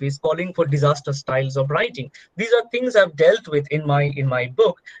geographies, calling for disaster styles of writing. These are things I've dealt with in my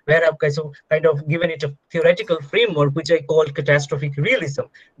book, where I've kind of given it a theoretical framework which I call catastrophic realism,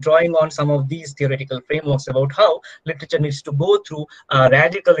 drawing on some of these theoretical frameworks about how literature needs to go through a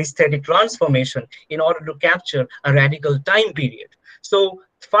radical aesthetic transformation in order to capture a radical time period. So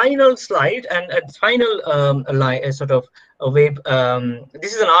final slide and a final sort of a web.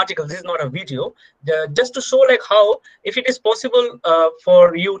 This is an article. This is not a video. Just to show like how, if it is possible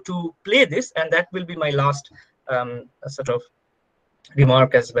for you to play this, and that will be my last sort of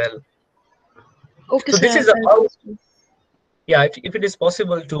remark as well. Okay, so sir, this is I'll about, post it. yeah, if it is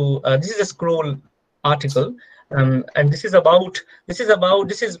possible to, this is a scroll article, and this is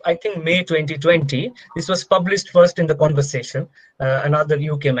I think May 2020. This was published first in The Conversation, another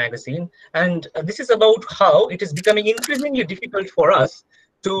UK magazine, and this is about how it is becoming increasingly difficult for us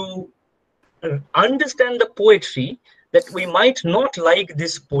to understand the poetry, that we might not like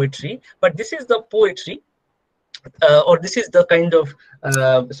this poetry, but this is the poetry, or this is the kind of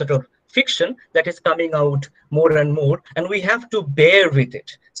sort of fiction that is coming out more and more, and we have to bear with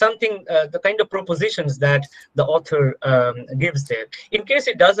it. Something, the kind of propositions that the author gives there. In case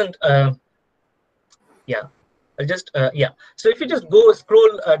it doesn't, yeah, I'll just, yeah. So if you just go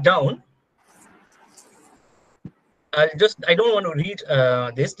scroll down, I don't want to read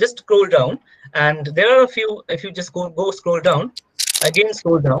this, just scroll down, and there are a few, if you just go scroll down, again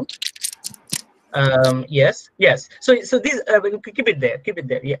scroll down. Yes. So these, keep it there.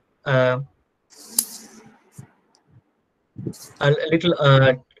 Yeah. A little.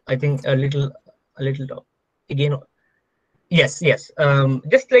 I think a little again. Yes.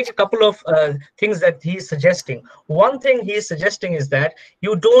 Just like a couple of things that he's suggesting. One thing he's suggesting is that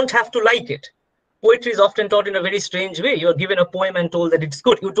you don't have to like it. Poetry is often taught in a very strange way. You're given a poem and told that it's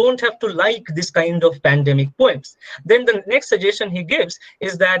good. You don't have to like this kind of pandemic poems. Then the next suggestion he gives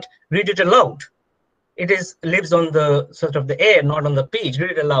is that read it aloud. It lives on the sort of the air, not on the page.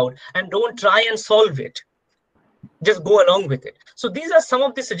 Read it aloud and don't try and solve it. Just go along with it. So these are some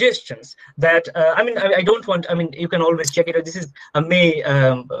of the suggestions that, I mean, I don't want, I mean, you can always check it out. This is a May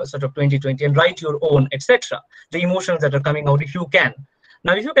sort of 2020, and write your own, etc. The emotions that are coming out, if you can.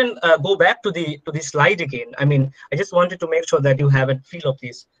 Now, if you can go back to the slide again. I mean, I just wanted to make sure that you have a feel of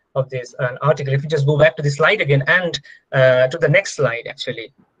this article. If you just go back to the slide again, and to the next slide,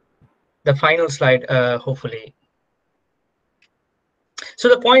 actually, the final slide, hopefully. So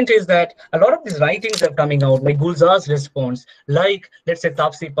the point is that a lot of these writings are coming out, like Gulzar's response, like, let's say,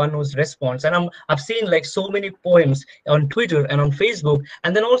 Tapsi Pannu's response. And I've seen like so many poems on Twitter and on Facebook,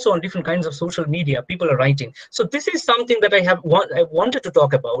 and then also on different kinds of social media, people are writing. So this is something that I wanted to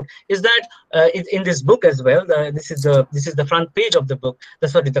talk about, is that in this book as well, this is the front page of the book,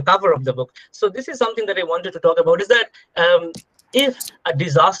 the cover of the book. So this is something that I wanted to talk about, is that if a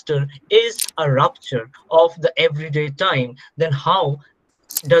disaster is a rupture of the everyday time, then how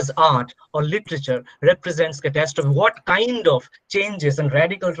does art or literature represents catastrophe? What kind of changes and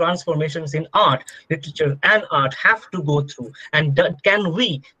radical transformations in art, literature, and art have to go through? And can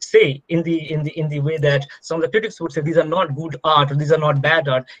we say, in the way that some of the critics would say, these are not good art or these are not bad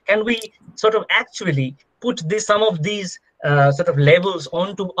art? Can we sort of actually put some of these sort of levels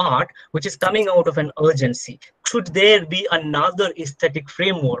onto art, which is coming out of an urgency? Should there be another aesthetic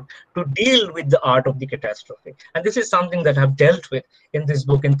framework to deal with the art of the catastrophe? And this is something that I've dealt with in this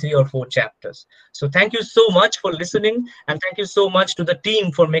book in 3 or 4 chapters. So thank you so much for listening, and thank you so much to the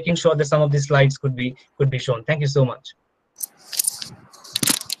team for making sure that some of these slides could be shown. Thank you so much.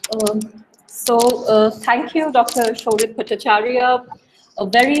 Thank you, Dr. Shorit Bhattacharya. A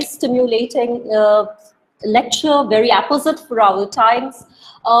very stimulating lecture, very apposite for our times.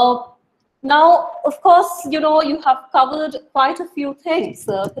 Now, of course, you have covered quite a few things,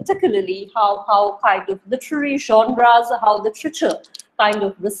 particularly how kind of literary genres, how literature kind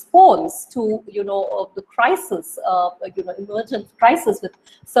of responds to, the crisis, emergent crisis with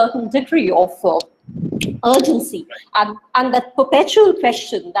certain degree of urgency, and that perpetual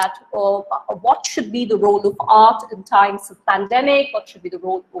question that what should be the role of art in times of pandemic, what should be the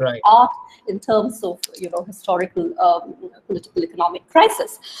role of art in terms of historical political economic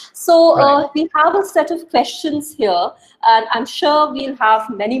crisis. So we have a set of questions here, and I'm sure we'll have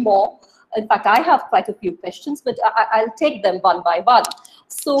many more. In fact, I have quite a few questions, but I'll take them one by one.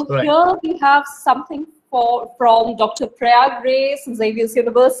 So here we have something from Dr. Prayag Ray from Xavier's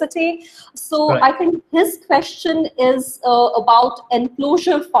University. So I think his question is about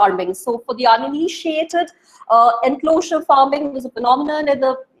enclosure farming. So for the uninitiated, enclosure farming was a phenomenon in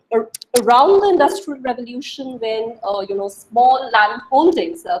around the Industrial Revolution when small land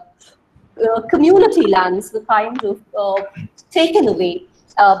holdings, community lands were kind of taken away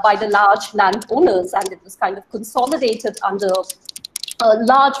by the large landowners, and it was kind of consolidated under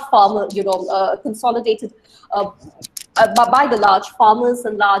large farmer, consolidated by the large farmers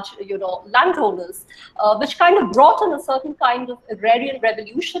and large, landowners, which kind of brought in a certain kind of agrarian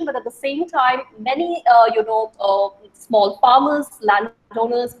revolution. But at the same time, many, small farmers,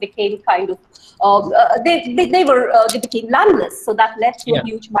 landowners became kind of, they became landless. So that led to a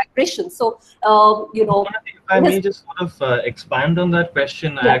huge migration. So, If I may just sort of expand on that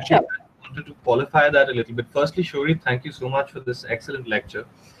question, I actually wanted to qualify that a little bit. Firstly, Shuri, thank you so much for this excellent lecture.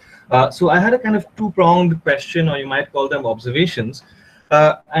 So I had a kind of two-pronged question, or you might call them observations,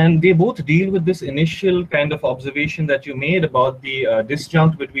 and they both deal with this initial kind of observation that you made about the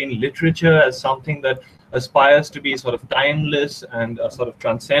disjunct between literature as something that aspires to be sort of timeless and sort of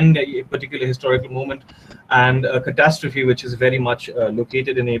transcend a particular historical moment, and a catastrophe which is very much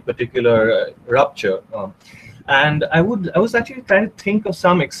located in a particular rupture. And I was actually trying to think of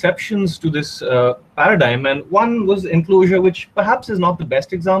some exceptions to this paradigm, and one was enclosure, which perhaps is not the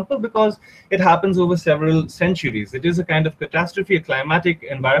best example because it happens over several centuries. It is a kind of catastrophe, a climatic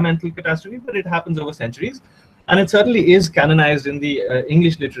environmental catastrophe, but it happens over centuries. And it certainly is canonized in the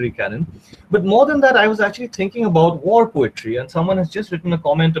English literary canon. But more than that, I was actually thinking about war poetry, and someone has just written a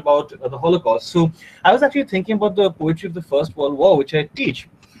comment about the Holocaust. So I was actually thinking about the poetry of the First World War, which I teach,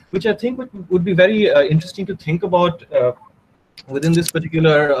 which I think would be very interesting to think about within this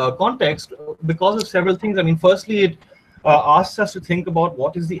particular context because of several things. I mean, firstly, it asks us to think about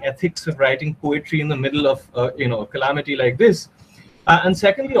what is the ethics of writing poetry in the middle of a calamity like this. And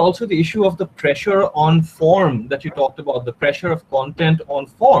secondly, also the issue of the pressure on form that you talked about, the pressure of content on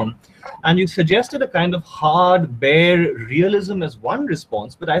form. And you suggested a kind of hard, bare realism as one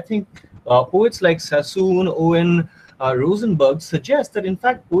response. But I think poets like Sassoon, Owen, Rosenberg suggest that in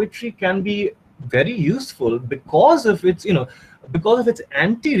fact poetry can be very useful because of its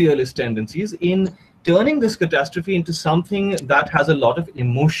anti-realist tendencies in turning this catastrophe into something that has a lot of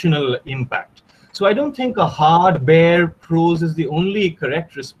emotional impact. So I don't think a hard, bare prose is the only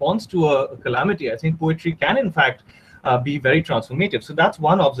correct response to a calamity. I think poetry can in fact be very transformative. So that's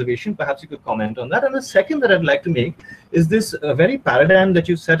one observation. Perhaps you could comment on that. And the second that I'd like to make is this very paradigm that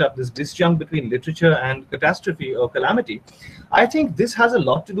you set up, this disjunct between literature and catastrophe or calamity. I think this has a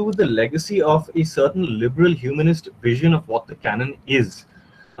lot to do with the legacy of a certain liberal humanist vision of what the canon is.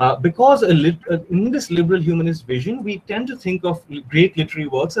 Because in this liberal humanist vision, we tend to think of great literary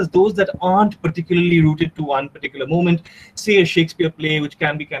works as those that aren't particularly rooted to one particular moment, say a Shakespeare play, which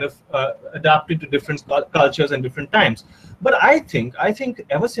can be kind of adapted to different cultures and different times. But I think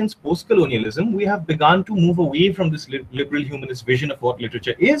ever since post-colonialism, we have begun to move away from this liberal humanist vision of what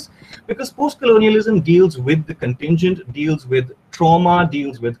literature is, because post-colonialism deals with the contingent, deals with trauma,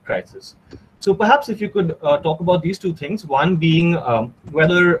 deals with crisis. So perhaps if you could talk about these two things, one being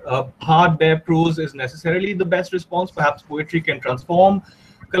whether hard, bare prose is necessarily the best response, perhaps poetry can transform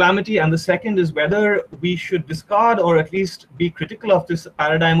calamity, and the second is whether we should discard or at least be critical of this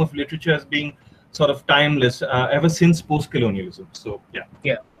paradigm of literature as being sort of timeless ever since post-colonialism. So,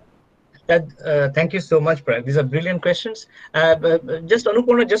 yeah. Thank you so much, Prag. These are brilliant questions. Just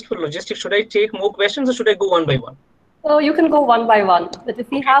Anuparna, just for logistics, should I take more questions or should I go one by one? Oh, you can go one by one, but if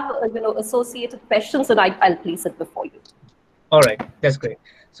we have associated questions, then I'll place it before you. All right, that's great.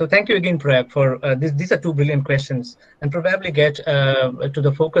 So thank you again, Prayag, for these are two brilliant questions, and probably get to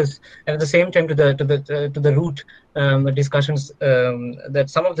the focus and at the same time to the root discussions that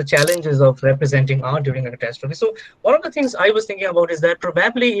some of the challenges of representing art during a catastrophe. So one of the things I was thinking about is that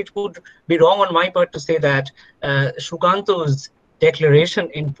probably it would be wrong on my part to say that Shukanto's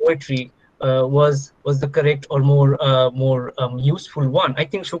declaration in poetry was the correct or more useful one. I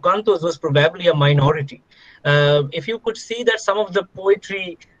think Shukanto's was probably a minority. If you could see that some of the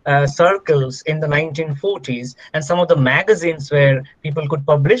poetry circles in the 1940s and some of the magazines where people could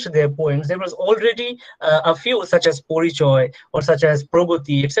publish their poems, there was already a few such as Porichoy or such as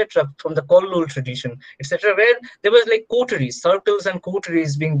Progoti, etc., from the Kollul tradition, etc., where there was like coteries, circles and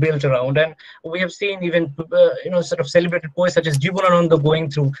coteries being built around. And we have seen even sort of celebrated poets such as Jibanananda going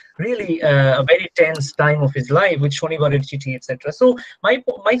through really a very tense time of his life with Shonibarer Chithi, etc. So my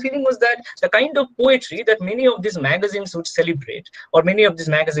feeling was that the kind of poetry that many of these magazines would celebrate or many of these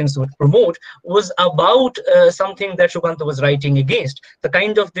magazines would promote was about something that Shukanta was writing against, the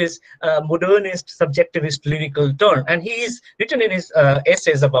kind of this modernist subjectivist lyrical turn. And he's written in his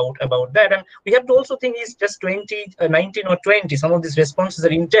essays about that. And we have to also think he's just 19 or 20. Some of these responses are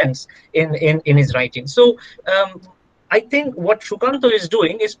intense in his writing. So I think what Shukanto is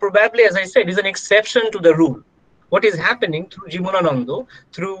doing is probably, as I said, is an exception to the rule. What is happening through Jibanananda,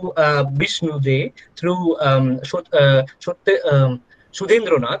 through Vishnu De, through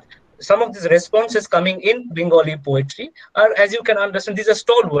Sudhendranath, some of these responses coming in Bengali poetry are, as you can understand, these are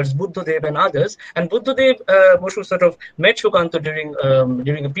stalwarts, Buddhadev and others. And Buddhadev Boshu sort of met Shukanto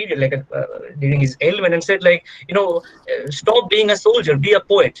during a period, like during his ailment, and said, like, stop being a soldier, be a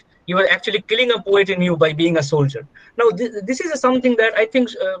poet. You are actually killing a poet in you by being a soldier. Now, this is something that I think,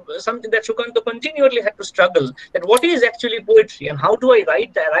 something that Shukanto continually had to struggle, that what is actually poetry and how do I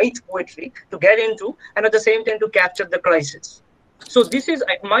write poetry to get into and at the same time to capture the crisis. So this is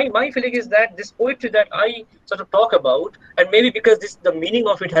my feeling is that this poetry that I sort of talk about, and maybe because the meaning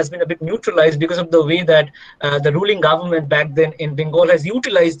of it has been a bit neutralized because of the way that the ruling government back then in Bengal has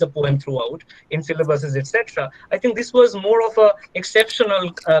utilized the poem throughout in syllabuses, etc. I think this was more of a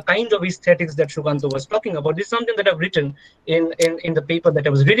exceptional kind of aesthetics that Shukanto was talking about. This is something that I've written in the paper that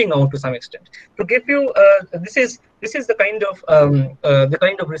I was reading out to some extent. To give you this is the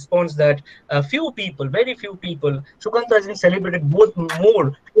kind of response that very few people, Shukanto has been celebrated both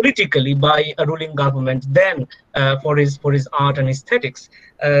more politically by a ruling government than for his art and aesthetics.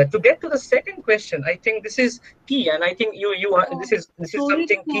 To get to the second question, I think this is key, and I think you are this is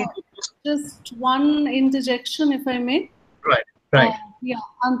something key. Just one interjection, if I may. Right. Yeah,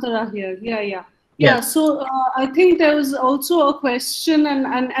 Antara here. Yeah. So I think there was also a question,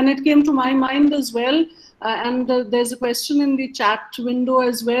 and it came to my mind as well. And there's a question in the chat window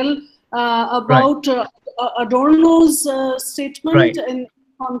as well about Adorno's statement in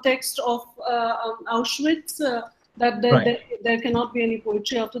context of Auschwitz that there cannot be any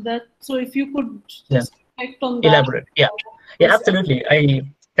poetry after that. So if you could just reflect on that. Elaborate. Yeah, absolutely.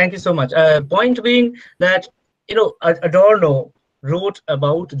 Thank you so much. Point being that Adorno wrote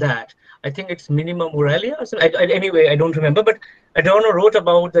about that. I think it's Minima Moralia. Anyway, I don't remember, but Adorno wrote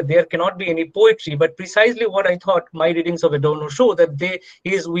about that there cannot be any poetry. But precisely what I thought my readings of Adorno show that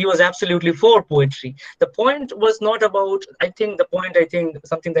he was absolutely for poetry. The point was not about. I think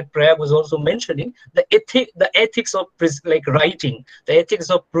something that Prayag was also mentioning, the ethics of writing, the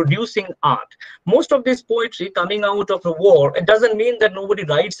ethics of producing art. Most of this poetry coming out of a war, it doesn't mean that nobody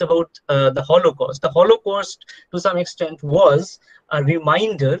writes about the Holocaust. The Holocaust, to some extent, was a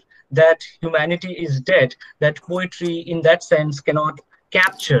reminder that humanity is dead, that poetry in that sense cannot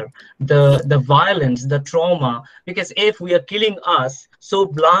capture the violence, the trauma, because if we are killing us so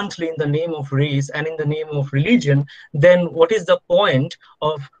bluntly in the name of race and in the name of religion, then what is the point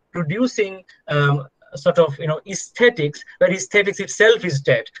of producing sort of aesthetics where aesthetics itself is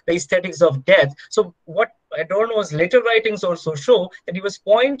dead, the aesthetics of death? So what Adorno's later writings also show that he was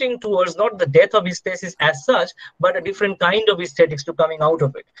pointing towards not the death of his thesis as such, but a different kind of aesthetics to coming out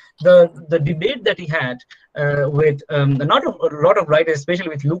of it. The debate that he had with a lot of writers, especially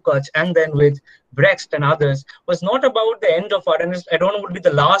with Lukács and then with Brecht and others, was not about the end of art. And Adorno would be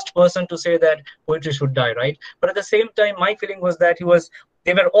the last person to say that poetry should die, right? But at the same time, my feeling was that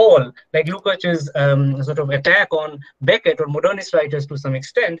they were all, like Lukács's sort of attack on Beckett or modernist writers to some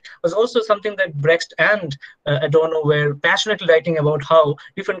extent, was also something that Brecht and Adorno were passionately writing about, how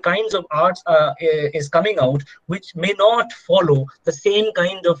different kinds of arts is coming out, which may not follow the same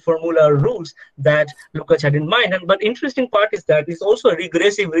kind of formula or rules that Lukács had in mind. But interesting part is that it's also a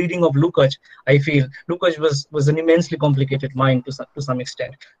regressive reading of Lukács. I feel Lukács was an immensely complicated mind to some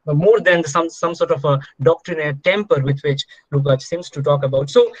extent, but more than some sort of a doctrinaire temper with which Lukács seems to talk about.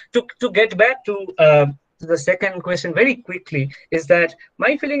 So to get back to to the second question very quickly, is that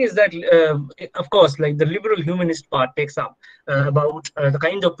my feeling is that, of course, like the liberal humanist part takes up about the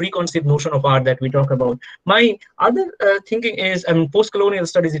kind of preconceived notion of art that we talk about. My other thinking is, I mean, post-colonial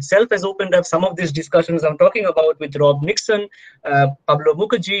studies itself has opened up some of these discussions I'm talking about with Rob Nixon, Pablo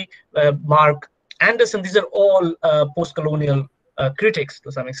Mukherjee, Mark Anderson. These are all post-colonial critics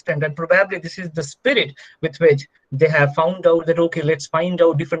to some extent, and probably this is the spirit with which they have found out that, okay, let's find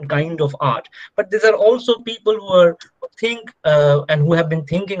out different kind of art. But these are also people who are and who have been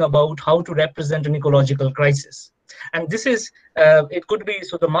thinking about how to represent an ecological crisis. And this is, it could be,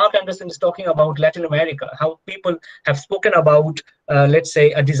 so the Mark Anderson is talking about Latin America, how people have spoken about, let's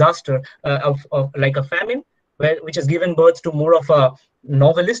say, a disaster of like a famine, which has given birth to more of a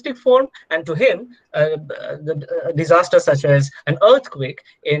novelistic form, and to him, the disaster such as an earthquake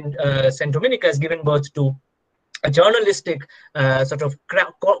in Saint Dominica has given birth to a journalistic sort of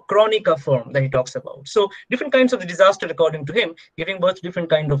chronica form that he talks about. So different kinds of the disaster, according to him, giving birth to different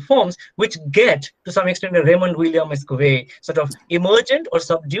kind of forms, which get to some extent a Raymond Williams way, sort of emergent or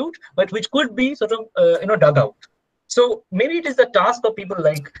subdued, but which could be sort of dug out. So maybe it is the task of people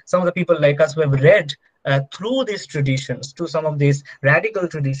like some of the people like us who have read through these traditions, to some of these radical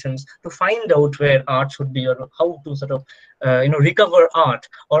traditions, to find out where art should be, or how to sort of recover art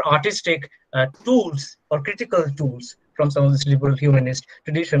or artistic tools or critical tools from some of this liberal humanist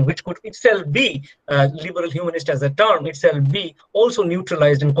tradition, which could itself be liberal humanist as a term, itself be also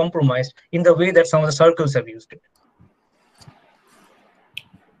neutralized and compromised in the way that some of the circles have used it.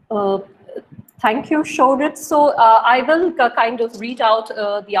 Thank you, Shorit. So I will kind of read out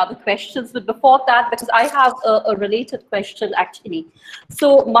the other questions, but before that, because I have a related question actually.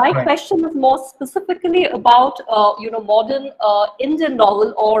 So my question is more specifically about modern Indian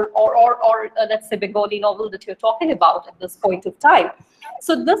novel or let's say Bengali novel that you're talking about at this point of time.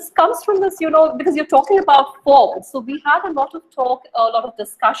 So this comes from this, because you're talking about form. So we had a lot of talk, a lot of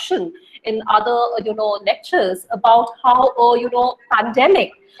discussion in other, lectures about how,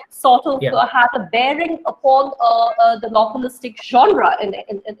 pandemic sort of had a bearing upon the novelistic genre in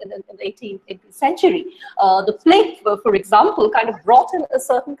the 18th century. The plague, for example, kind of brought in a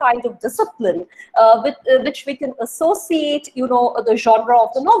certain kind of discipline with which we can associate, the genre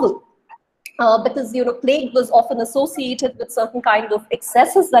of the novel. Because plague was often associated with certain kind of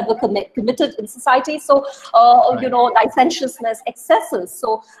excesses that were committed in society. So licentiousness, excesses.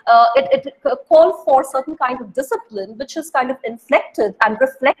 So it called for certain kind of discipline, which is kind of inflected and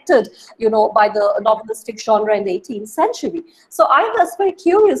reflected, by the novelistic genre in the 18th century. So I was very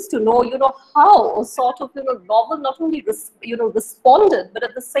curious to know, how sort of novel not only responded, but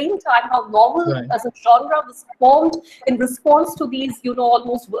at the same time how novel as a genre was formed in response to these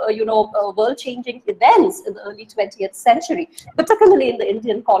almost world-changing events in the early 20th century, particularly in the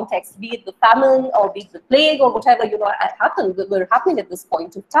Indian context, be it the famine or be it the plague or whatever were happening at this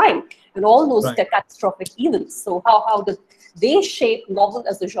point of time, all those catastrophic events. So how did they shape novel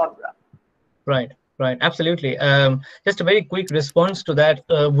as a genre? Right, absolutely. Just a very quick response to that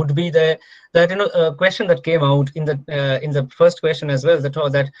would be that question that came out in the first question as well,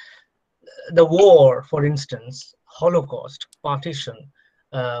 that the war, for instance, Holocaust, partition,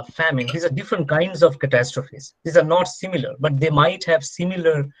 famine, these are different kinds of catastrophes. These are not similar, but they might have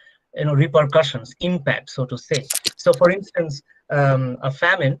similar repercussions, impact, so to say. So for instance, a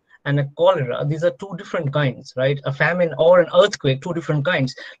famine and a cholera, these are two different kinds, right? A famine or an earthquake, two different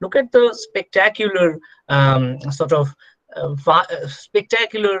kinds. Look at the spectacular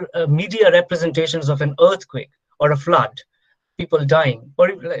spectacular media representations of an earthquake or a flood, people dying,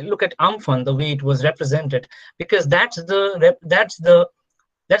 or look at Amphan, the way it was represented, because that's the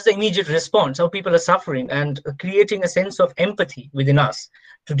immediate response, how people are suffering, and creating a sense of empathy within us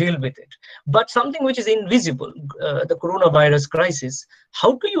to deal with it. But something which is invisible, the coronavirus crisis,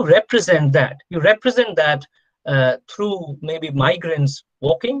 how do you represent that? You represent that through maybe migrants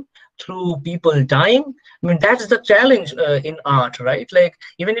walking, through people dying. I mean, that's the challenge in art, right? Like,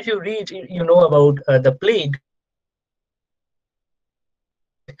 even if you read, about the plague,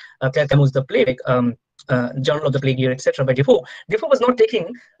 Camus' The Plague, Journal of the Plague Year, etc. by Defoe. Defoe was not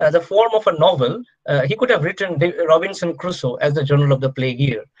taking the form of a novel. He could have written Robinson Crusoe as the Journal of the Plague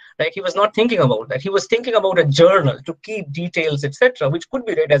Year. Like, he was not thinking about that. He was thinking about a journal to keep details, etc., which could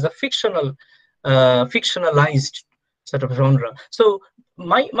be read as a fictionalized sort of genre. So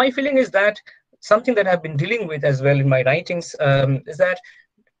my feeling is that something that I've been dealing with as well in my writings is that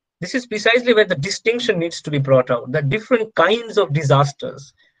this is precisely where the distinction needs to be brought out, that different kinds of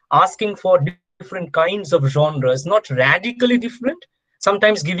disasters, asking for different kinds of genres, not radically different,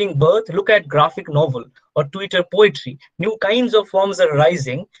 sometimes giving birth. Look at graphic novel or Twitter poetry. New kinds of forms are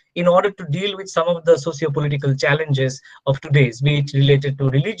arising in order to deal with some of the socio-political challenges of today's, be it related to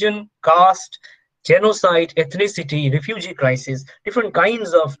religion, caste, genocide, ethnicity, refugee crisis. Different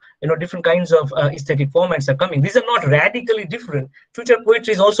kinds of aesthetic formats are coming. These are not radically different. Twitter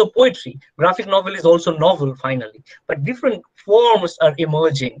poetry is also poetry. Graphic novel is also novel, finally. But different forms are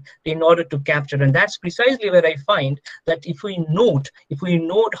emerging in order to capture, and that's precisely where I find that if we note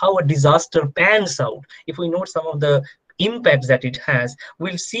how a disaster pans out, if we note some of the impacts that it has,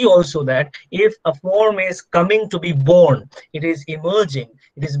 we'll see also that if a form is coming to be born, it is emerging,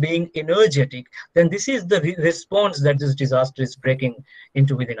 it is being energetic, then this is the response that this disaster is breaking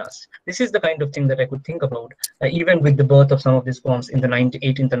into within us. This is the kind of thing that I could think about, even with the birth of some of these forms in the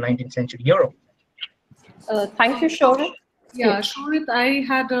 18th and 19th century Europe. Thank you, Shorit. Yeah, Shorit, I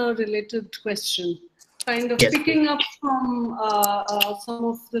had a related question, kind of picking up from some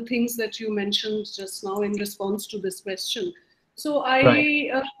of the things that you mentioned just now in response to this question. So I've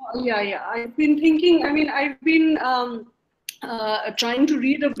been thinking, I've been trying to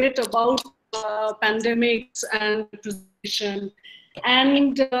read a bit about pandemics and representation,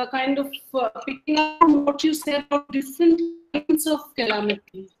 and kind of picking up from what you said about different kinds of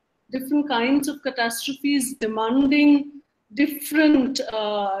calamity, different kinds of catastrophes demanding different,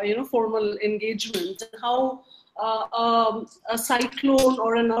 formal engagement, and how a cyclone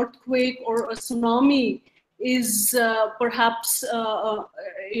or an earthquake or a tsunami is perhaps,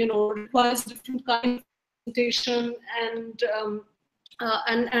 requires different kind of representation,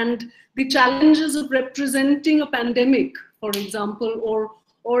 and the challenges of representing a pandemic, for example,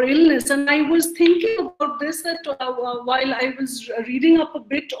 or illness. And I was thinking about this that while I was reading up a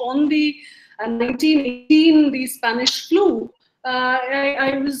bit on the 1918, the Spanish flu,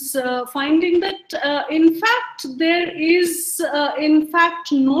 I was finding that in fact there is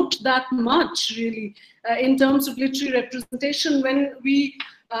not that much really in terms of literary representation when we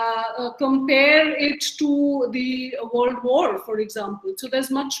compare it to the World War, for example. So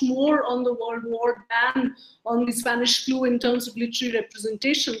there's much more on the World War than on the Spanish flu in terms of literary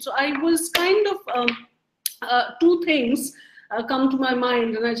representation. So I was kind of two things come to my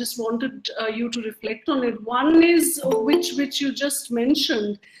mind, and I just wanted you to reflect on it. One is which you just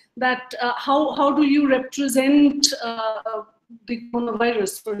mentioned, that how do you represent the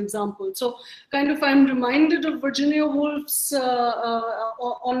coronavirus, for example. So kind of I'm reminded of Virginia Woolf's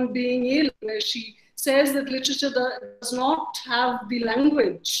On Being Ill, where she says that literature does not have the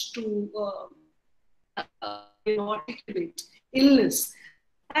language to articulate illness.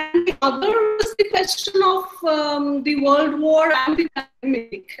 And the other is the question of the World War and the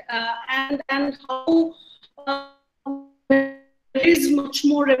pandemic, and how there is much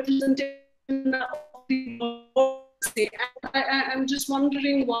more representation of the World War. And I'm just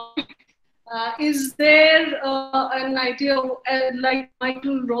wondering why. Is there an idea, like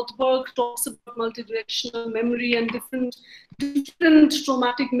Michael Rothberg talks about multidirectional memory and different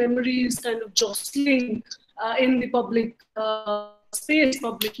traumatic memories kind of jostling in the public space,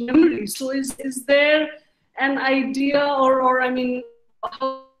 public memory. So is there an idea, or I mean,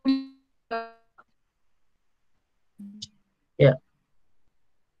 how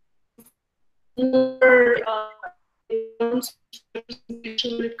more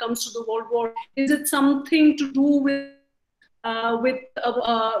when it comes to the World War? Is it something to do with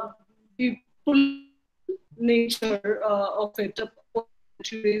the full nature of it?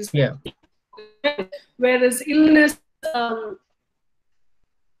 Yeah. Whereas illness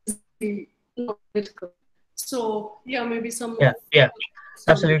is not political. So yeah, maybe some. Yeah,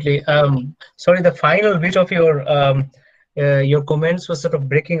 absolutely. Sorry, the final bit of your comments was sort of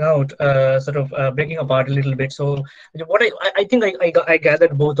breaking out, breaking apart a little bit. So what I think I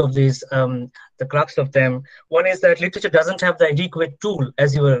gathered both of these, the crux of them. One is that literature doesn't have the adequate tool,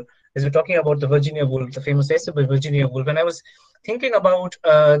 as we're talking about the Virginia Woolf, the famous essay by Virginia Woolf. And I was thinking about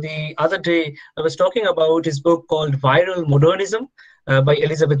the other day, I was talking about his book called Viral Modernism by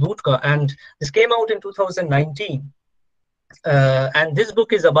Elizabeth Wootka, and this came out in 2019. And this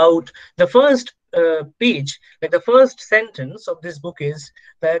book is about the first page, like the first sentence of this book is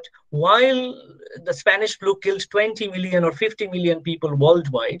that while the Spanish flu killed 20 million or 50 million people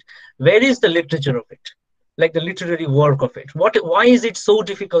worldwide, where is the literature of it? Like the literary work of it? Why is it so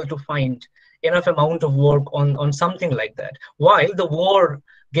difficult to find enough amount of work on something like that, while the war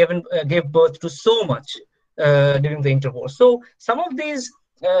gave birth to so much during the interwar? So some of these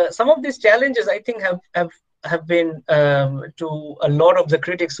challenges, I think, have been to a lot of the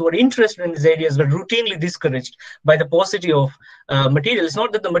critics who are interested in these areas were routinely discouraged by the paucity of material. It's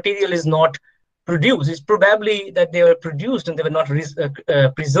not that the material is not produced. It's probably that they were produced and they were not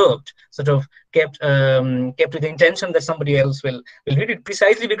preserved, sort of kept kept with the intention that somebody else will read it,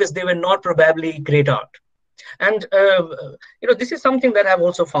 precisely because they were not probably great art. And this is something that I've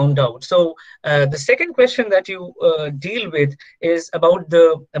also found out. So the second question that you deal with is about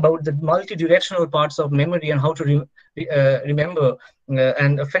the multi-directional parts of memory and how to remember.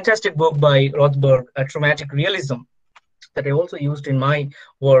 And a fantastic book by Rothberg, Traumatic Realism, that I also used in my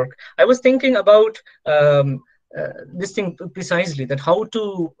work. I was thinking about this thing precisely, that how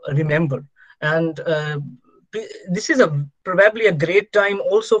to remember. And this is probably a great time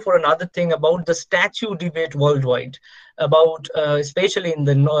also for another thing about the statue debate worldwide, about especially in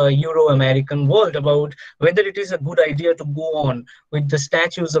the Euro-American world, about whether it is a good idea to go on with the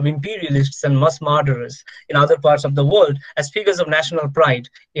statues of imperialists and mass murderers in other parts of the world as figures of national pride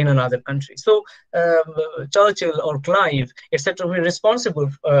in another country. So Churchill or Clive, etc., were responsible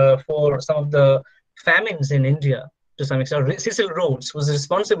for some of the famines in India. To some extent, Cecil Rhodes was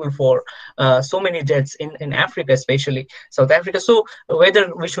responsible for so many deaths in Africa, especially South Africa. So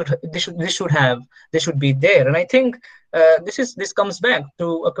whether they should be there, and I think this comes back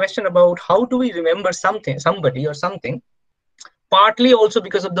to a question about how do we remember somebody or something, partly also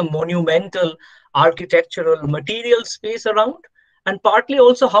because of the monumental architectural material space around, and partly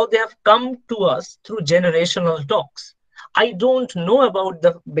also how they have come to us through generational talks. I don't know about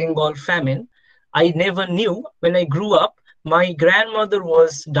the Bengal famine. I never knew. When I grew up, my grandmother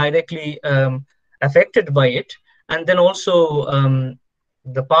was directly affected by it, and then also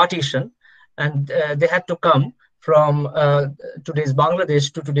the partition, and they had to come from today's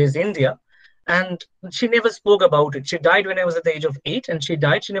Bangladesh to today's India, and she never spoke about it. She died when I was at the age of 8, and she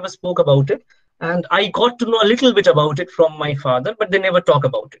never spoke about it, and I got to know a little bit about it from my father, but they never talk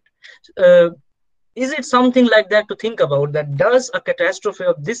about it. Is it something like that to think about, that does a catastrophe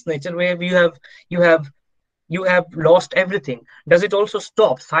of this nature, where you have lost everything, does it also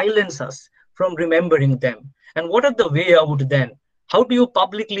silence us from remembering them? And what are the way out then? How do you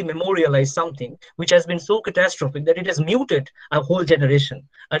publicly memorialize something which has been so catastrophic that it has muted a whole generation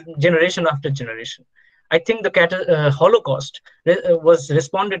after generation? I think the Holocaust was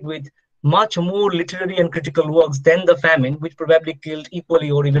responded with much more literary and critical works than the famine, which probably killed equally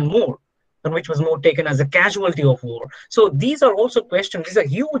or even more, and which was more taken as a casualty of war. So these are also questions. These are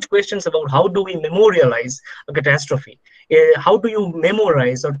huge questions about how do we memorialize a catastrophe? How do you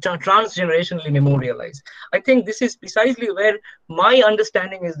memorize or transgenerationally memorialize? I think this is precisely where my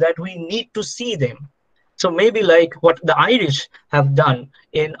understanding is that we need to see them. So maybe like what the Irish have done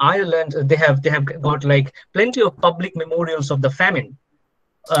in Ireland, they have got like plenty of public memorials of the famine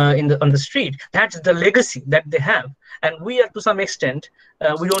on the street. That's the legacy that they have, and we are to some extent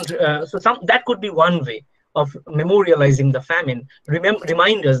we don't. That could be one way of memorializing the famine.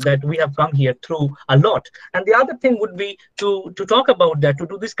 Remind us that we have come here through a lot. And the other thing would be to talk about that, to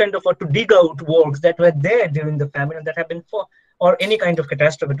do this kind of to dig out works that were there during the famine and that have been or any kind of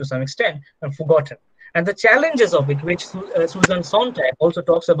catastrophe to some extent and forgotten. And the challenges of it, which Susan Sontag also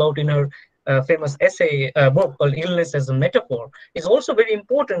talks about in her famous essay book called Illness as a Metaphor, is also very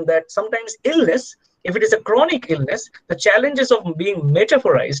important, that sometimes illness, if it is a chronic illness, the challenges of being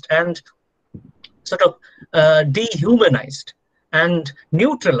metaphorized and sort of dehumanized and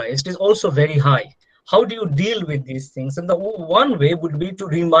neutralized is also very high. How do you deal with these things? And the one way would be to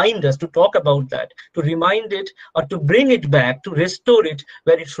remind us, to talk about that, to remind it or to bring it back, to restore it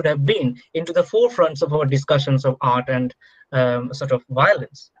where it should have been, into the forefronts of our discussions of art and sort of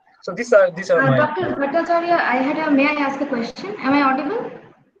violence. So these are my... Dr. Bhattacharya, may I ask a question? Am I audible?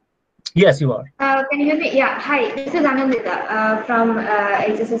 Yes, you are. Can you hear me? Yeah, hi, this is Anandita from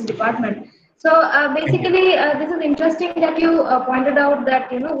HSS department. So basically, this is interesting that you pointed out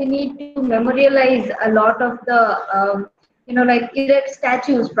that, we need to memorialize a lot of the, like erect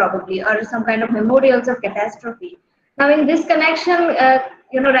statues probably, or some kind of memorials of catastrophe. Now in this connection,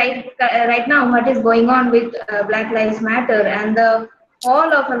 right now what is going on with Black Lives Matter and the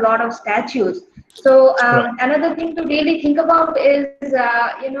fall of a lot of statues. So another thing to really think about is,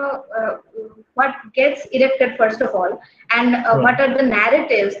 what gets erected first of all, and what are the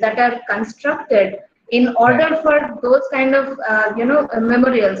narratives that are constructed in order for those kind of,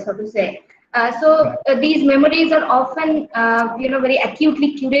 memorials, so to say. These memories are often, very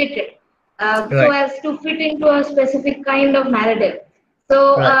acutely curated, so as to fit into a specific kind of narrative.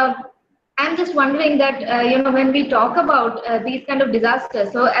 So I'm just wondering that, when we talk about these kind of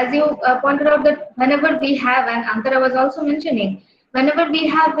disasters, so as you pointed out that whenever we have, and Antara was also mentioning, whenever we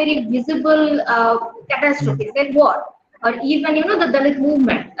have very visible catastrophes like war, or even, the Dalit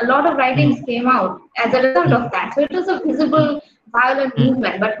movement, a lot of writings came out as a result of that. So it was a visible violent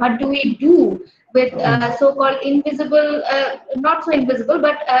movement, but what do we do with so-called invisible, not so invisible,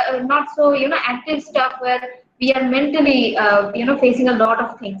 but not so active stuff where we are mentally facing a lot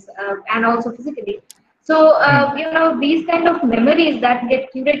of things and also physically. So these kind of memories that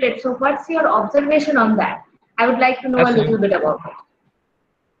get curated. So what's your observation on that? I would like to know a little bit about it.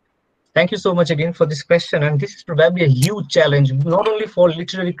 Thank you so much again for this question. And this is probably a huge challenge, not only for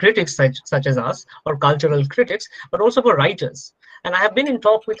literary critics such as us or cultural critics, but also for writers. And I have been in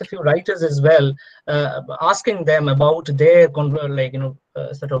talk with a few writers as well, asking them about their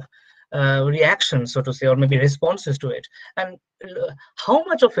sort of reactions, so to say, or maybe responses to it. And how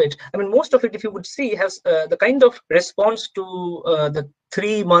much of it, I mean, most of it, if you would see, has the kind of response to the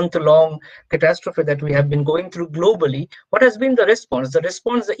 3-month-long catastrophe that we have been going through globally. What has been the response?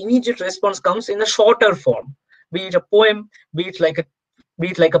 The immediate response comes in a shorter form, be it a poem, be it like a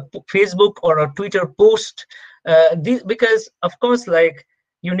Facebook or a Twitter post. Because of course, like,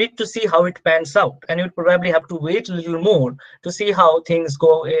 you need to see how it pans out, and you probably have to wait a little more to see how things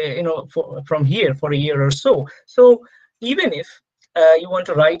go, from here for a year or so. So even if you want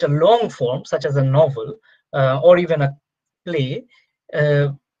to write a long form, such as a novel or even a play,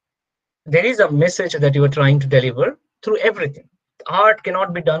 there is a message that you are trying to deliver through everything. Art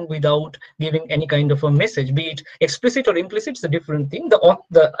cannot be done without giving any kind of a message, be it explicit or implicit. It's a different thing.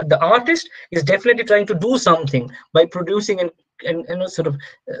 The artist is definitely trying to do something by producing and sort of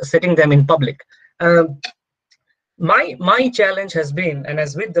setting them in public. My challenge has been, and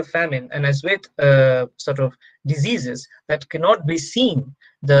as with the famine and as with sort of diseases that cannot be seen,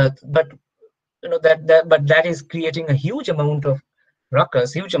 but that is creating a huge amount of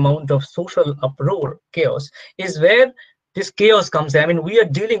ruckus, huge amount of social uproar, chaos, is where this chaos comes in. I mean,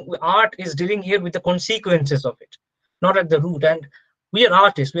 art is dealing here with the consequences of it, not at the root. And we are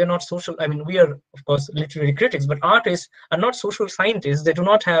artists, we are not social, I mean, we are of course literary critics, but artists are not social scientists. They do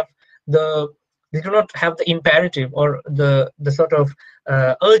not have the imperative or the sort of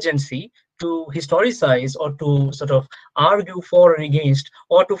urgency to historicize or to sort of argue for or against,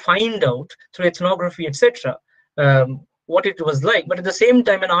 or to find out through ethnography, etc., what it was like. But at the same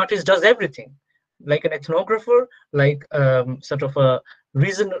time, an artist does everything, like an ethnographer, like sort of a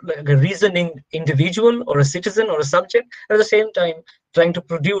reasoning individual or a citizen or a subject, at the same time trying to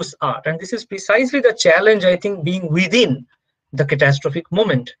produce art. And this is precisely the challenge, I think, being within the catastrophic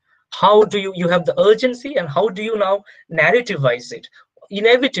moment. How do you have the urgency, and how do you now narrativize it?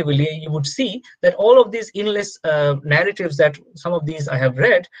 Inevitably, you would see that all of these endless narratives that some of these I have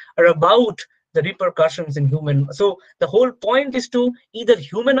read are about the repercussions in human. So the whole point is to either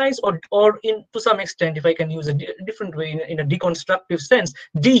humanize or to some extent, if I can use a different way, in a deconstructive sense,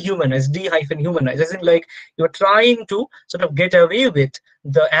 dehumanize, de-humanize, as in like you're trying to sort of get away with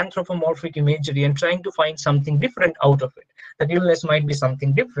the anthropomorphic imagery and trying to find something different out of it. That illness might be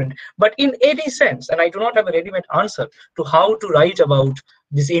something different, but in any sense, and I do not have a ready-made answer to how to write about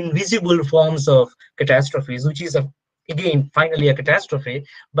these invisible forms of catastrophes, which is again, finally a catastrophe.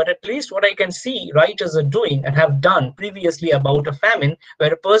 But at least what I can see writers are doing and have done previously about a famine,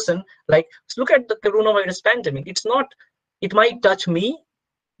 where a person, like, look at the coronavirus pandemic. It might touch me.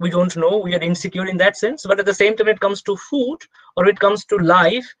 We don't know. We are insecure in that sense. But at the same time, when it comes to food, or it comes to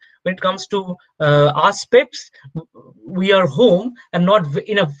life, when it comes to aspects, we are home and not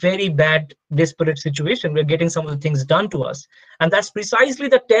in a very bad, desperate situation. We're getting some of the things done to us. And that's precisely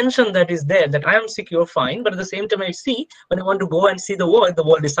the tension that is there, that I am secure, fine, but at the same time, I see when I want to go and see the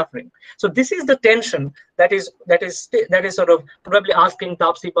world is suffering. So this is the tension that is sort of probably asking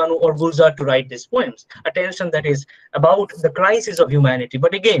Tapsi Pannu or Gulzar to write these poems, a tension that is about the crisis of humanity.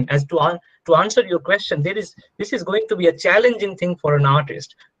 But again, as to answer your question, this is going to be a challenging thing for an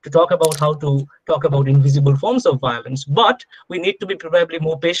artist to talk about, how to talk about invisible forms of violence. But we need to be probably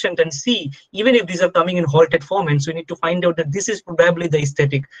more patient and see, even if these are coming in halted formats, we need to find out that this is probably the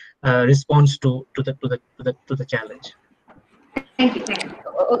aesthetic response to the challenge. Thank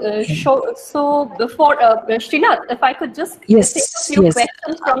you. Sure. So before Srinath, if I could just take a few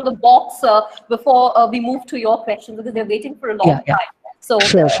questions from the box before we move to your questions, because they're waiting for a long time. So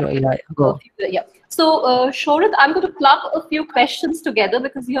sure, go. So Shorit, I'm going to plug a few questions together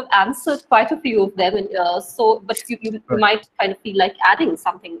because you have answered quite a few of them, and but you might kind of feel like adding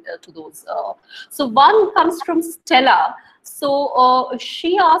something to those. So one comes from Stella. So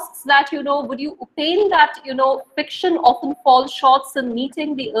she asks that, would you opine that, fiction often falls short in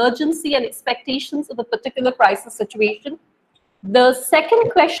meeting the urgency and expectations of a particular crisis situation? The second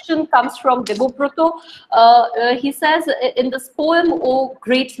question comes from Debobruto. He says, in this poem, O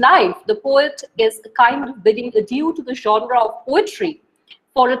Great Life, the poet is kind of bidding adieu to the genre of poetry.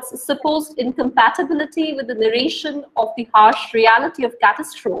 for its supposed incompatibility with the narration of the harsh reality of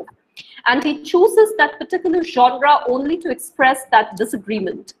catastrophe, and he chooses that particular genre only to express that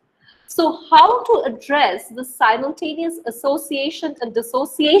disagreement. So how to address the simultaneous association and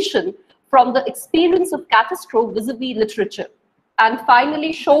dissociation from the experience of catastrophe vis-a-vis literature? And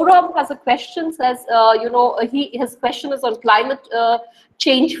finally, Shorab has a question, says, his question is on climate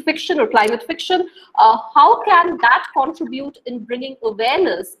change fiction or climate fiction. How can that contribute in bringing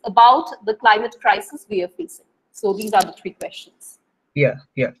awareness about the climate crisis we are facing? So these are the three questions. Yeah,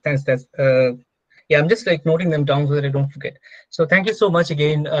 thanks. Yeah, I'm just like noting them down so that I don't forget. So thank you so much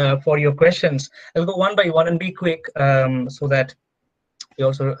again for your questions. I'll go one by one and be quick so that we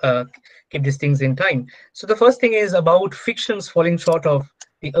also keep these things in time. So the first thing is about fictions falling short of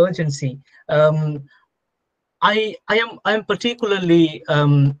the urgency. I am particularly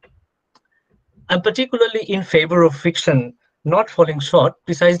in favor of fiction not falling short,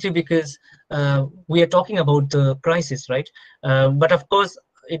 precisely because we are talking about the crisis, right? But of course,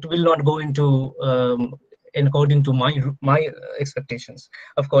 it will not go into according to my expectations,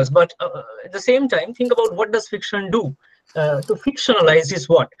 of course. But at the same time, think about what does fiction do? To fictionalize is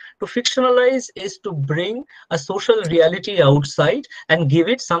what? To fictionalize is to bring a social reality outside and give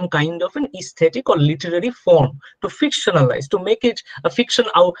it some kind of an aesthetic or literary form. To fictionalize, to make it a fiction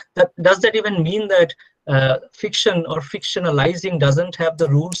out. Does that even mean that fiction or fictionalizing doesn't have the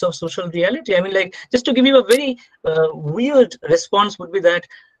rules of social reality? I mean, like, just to give you a very weird response would be that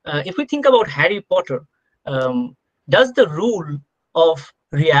if we think about Harry Potter, does the rule of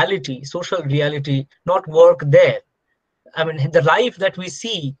reality, social reality, not work there? I mean, the life that we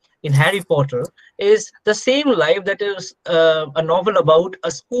see in Harry Potter is the same life that is a novel about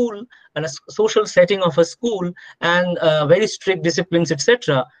a school and a social setting of a school and very strict disciplines,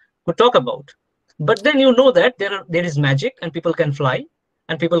 etc. could talk about. But then you know that there is magic and people can fly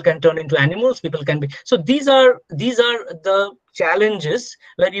and people can turn into animals, people can be. So these are the challenges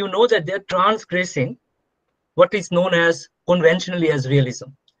where you know that they're transgressing what is known as conventionally as realism.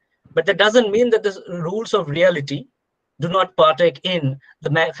 But that doesn't mean that the rules of reality do not partake in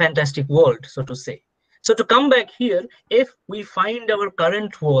the fantastic world, so to say. So to come back here, if we find our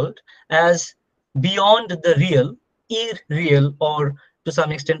current world as beyond the real, irreal, or to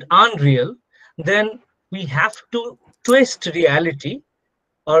some extent unreal, then we have to twist reality,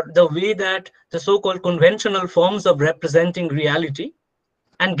 or the way that the so-called conventional forms of representing reality,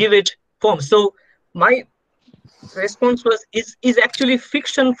 and give it form. So my response was, is actually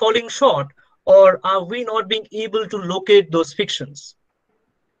fiction falling short, or are we not being able to locate those fictions?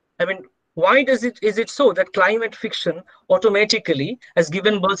 I mean, why is it so that climate fiction automatically has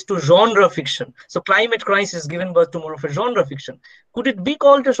given birth to genre fiction? So climate crisis has given birth to more of a genre fiction. Could it be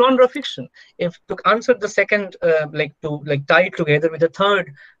called a genre fiction? If to answer the second, tie it together with the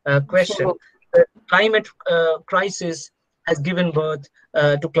third question, climate crisis has given birth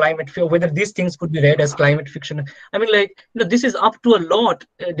to climate fear, whether these things could be read as climate fiction. I mean, like, this is up to a lot,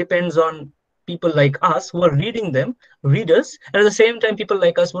 depends on people like us who are reading them, readers, and at the same time, people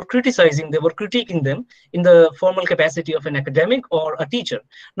like us were criticizing them or critiquing them in the formal capacity of an academic or a teacher.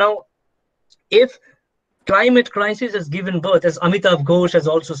 Now, if climate crisis has given birth, as Amitav Ghosh has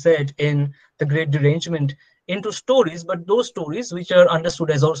also said in The Great Derangement, into stories, but those stories which are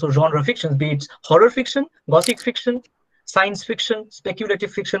understood as also genre fiction, be it horror fiction, gothic fiction, science fiction,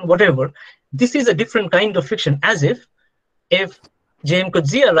 speculative fiction, whatever, this is a different kind of fiction. As if J.M.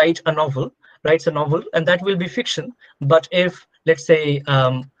 Coetzee writes a novel, and that will be fiction. But if, let's say,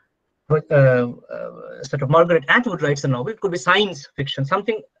 sort of Margaret Atwood writes a novel, it could be science fiction.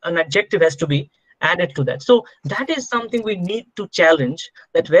 An adjective has to be added to that. So that is something we need to challenge,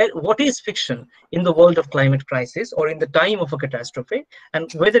 that what is fiction in the world of climate crisis or in the time of a catastrophe,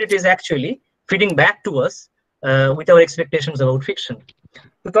 and whether it is actually feeding back to us with our expectations about fiction.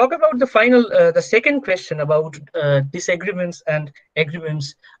 To talk about the second question about disagreements and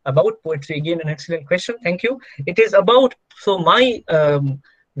agreements about poetry, again, an excellent question. Thank you. It is about, so my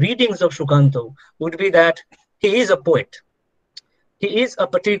readings of Shukanto would be that he is a poet. He is a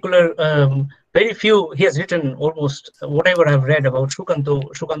particular, very few, he has written almost whatever I've read about Shukanto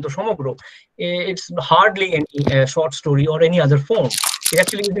Somogro. It's hardly any short story or any other form. It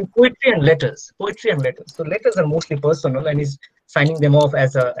actually is in poetry and letters. So letters are mostly personal, and he's signing them off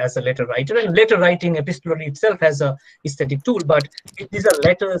as a letter writer. And letter writing epistolary itself has a aesthetic tool, but these are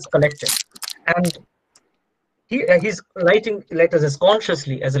letters collected. And he's writing letters as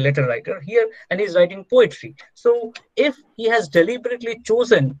consciously as a letter writer here, and he's writing poetry. So if he has deliberately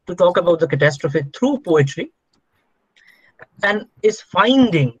chosen to talk about the catastrophe through poetry, and is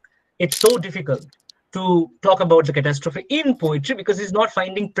finding it so difficult to talk about the catastrophe in poetry because he's not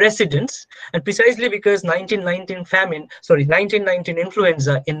finding precedents, and precisely because 1919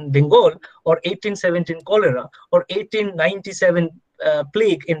 influenza in Bengal, or 1817 cholera, or 1897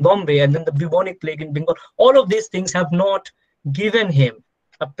 plague in Bombay, and then the bubonic plague in Bengal, all of these things have not given him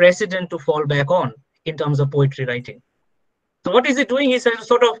a precedent to fall back on in terms of poetry writing. So what is he doing? He's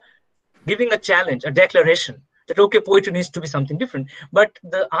sort of giving a challenge, a declaration that, okay, poetry needs to be something different. But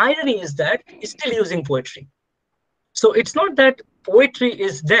the irony is that he's still using poetry. So it's not that poetry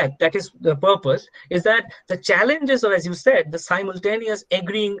is dead, that is the purpose, is that the challenges, or as you said, the simultaneous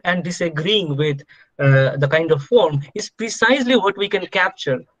agreeing and disagreeing with the kind of form is precisely what we can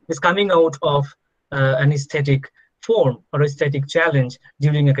capture is coming out of an aesthetic form or aesthetic challenge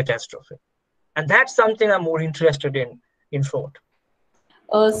during a catastrophe. And that's something I'm more interested in short.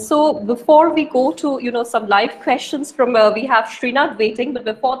 So before we go to some live questions from we have Srinath waiting, but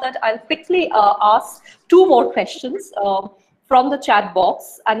before that I'll quickly ask two more questions from the chat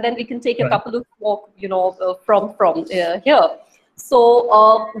box, and then we can take a couple of more from here.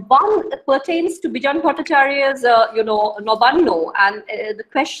 So one pertains to Bijan Bhattacharya's Nobanno, and the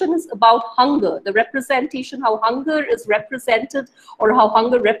question is about hunger, the representation, how hunger is represented, or how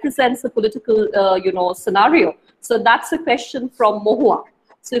hunger represents a political scenario. So that's a question from Mohua.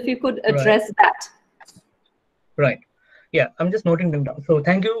 So if you could address that. Right. Yeah, I'm just noting them down. So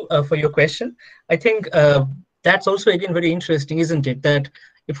thank you for your question. I think that's also, again, very interesting, isn't it? That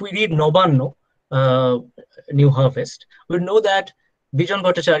if we read Nobanno, New Harvest, we know that Bijan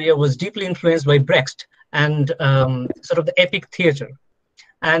Bhattacharya was deeply influenced by Brecht and sort of the epic theater.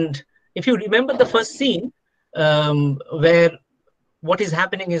 And if you remember the first scene, where what is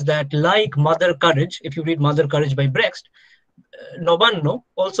happening is that, like Mother Courage, if you read Mother Courage by Brecht, Nobanno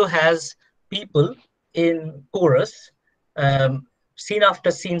also has people in chorus, scene after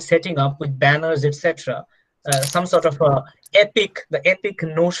scene, setting up with banners, etc. Some sort of the epic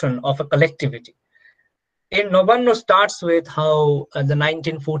notion of a collectivity. In Nobanno starts with how the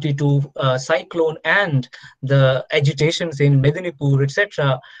 1942 cyclone and the agitations in Medinipur,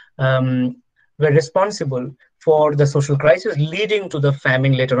 etc., were responsible for the social crisis leading to the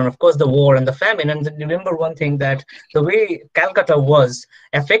famine later on, of course, the war and the famine. And remember one thing, that the way Calcutta was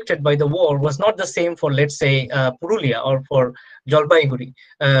affected by the war was not the same for, let's say, Purulia or for Jalpaiguri.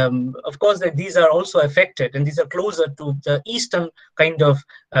 Of course, these are also affected, and these are closer to the eastern kind of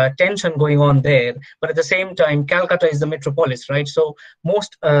tension going on there. But at the same time, Calcutta is the metropolis, right? So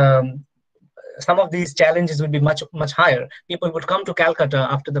most some of these challenges would be much higher. People would come to Calcutta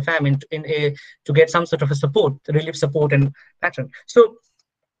after the famine to get some sort of a support, relief support and pattern. So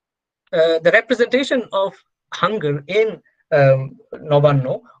the representation of hunger in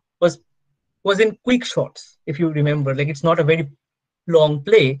Nobanno was in quick shots, if you remember. Like, it's not a very long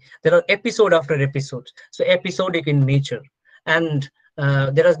play. There are episode after episode, so episodic in nature, and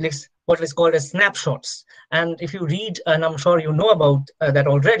there are this what is called as snapshots. And if you read, and I'm sure you know about that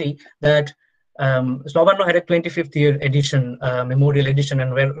already, that Nobanno had a 25th year edition, memorial edition,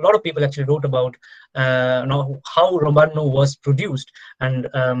 and where a lot of people actually wrote about how Nobanno was produced, and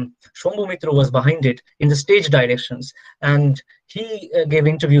Shambhu Mitra was behind it in the stage directions, and he gave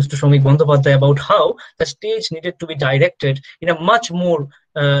interviews to Shomik Bandyopadhyay about how the stage needed to be directed in a much more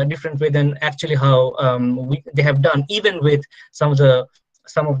different way than actually how they have done, even with some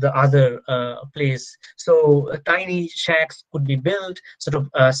of the other plays. So tiny shacks could be built, sort of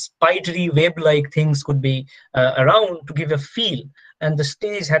spidery web-like things could be around to give a feel, and the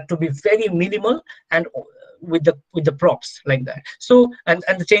stage had to be very minimal and with the props like that. So and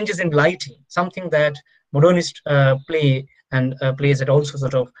the changes in lighting, something that modernist play and plays had also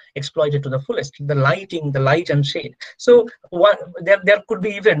sort of exploited to the fullest. The lighting, the light and shade. So there could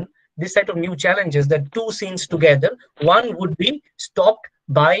be even this set of new challenges, that two scenes together, one would be stopped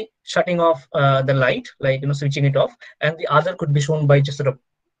by shutting off the light, like switching it off, and the other could be shown by just sort of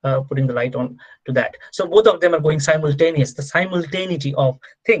putting the light on to that. So both of them are going simultaneous, the simultaneity of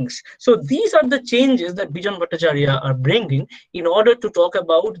things. So these are the changes that Bijan Bhattacharya are bringing in order to talk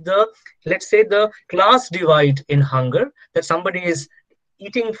about the, let's say, the class divide in hunger, that somebody is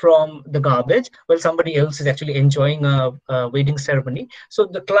eating from the garbage while somebody else is actually enjoying a wedding ceremony. So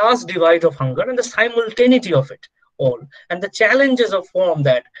the class divide of hunger and the simultaneity of it all, and the challenges of form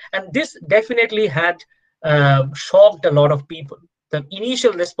that, and this definitely had shocked a lot of people. The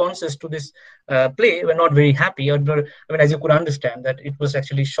initial responses to this play were not very happy, or I mean, as you could understand, that it was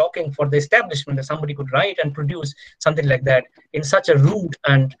actually shocking for the establishment that somebody could write and produce something like that in such a rude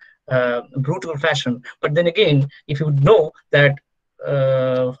and brutal fashion. But then again, if you know that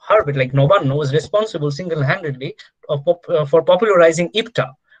Herbert, like Nobanno, was responsible single-handedly for popularizing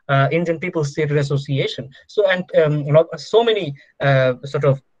IPTA, Indian People's Theatre Association. So, and so many sort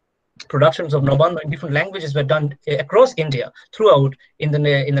of productions of Nabanda in different languages were done across India throughout in the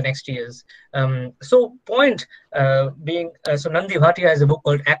next years. So point being, so Nandi Bhatia has a book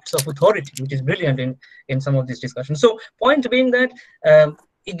called Acts of Authority, which is brilliant in some of these discussions. So point being that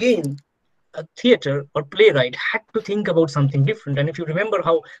again, a theater or playwright had to think about something different. And if you remember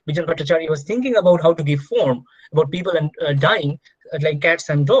how Bijan Bhattacharya was thinking about how to give form about people and dying like cats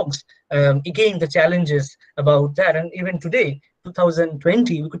and dogs, again the challenges about that. And even today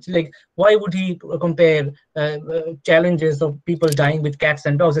 2020, we could see like, why would he compare challenges of people dying with cats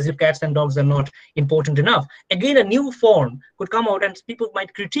and dogs as if cats and dogs are not important enough? Again, a new form could come out and people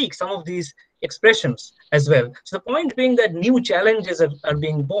might critique some of these expressions as well. So the point being that new challenges are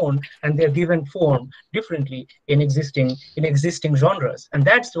being born and they're given form differently in existing genres. And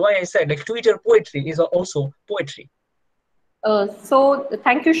that's why I said like Twitter poetry is also poetry. So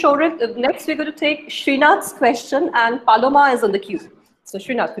thank you, Shorit. Next, we're going to take Srinath's question, and Paloma is on the queue. So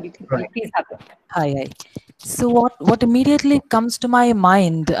Srinath, could you please have it? Hi. So what immediately comes to my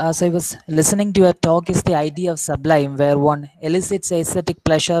mind as I was listening to your talk is the idea of sublime, where one elicits aesthetic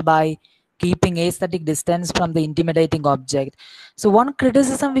pleasure by keeping aesthetic distance from the intimidating object. So one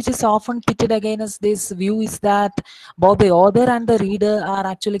criticism which is often pitted against this view is that both the author and the reader are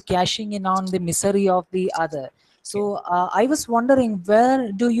actually cashing in on the misery of the other. So I was wondering,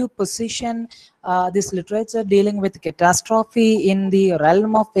 where do you position this literature dealing with catastrophe in the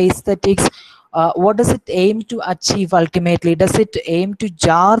realm of aesthetics? What does it aim to achieve ultimately? Does it aim to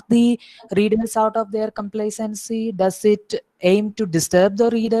jar the readers out of their complacency? Does it aim to disturb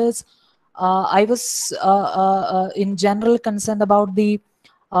the readers? I was in general concerned about the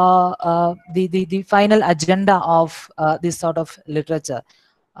final agenda of this sort of literature.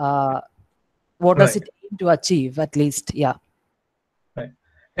 What does it aim to achieve, at least? Yeah. Right.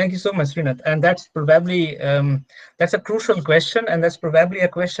 Thank you so much, Srinath. And that's probably that's a crucial question, and that's probably a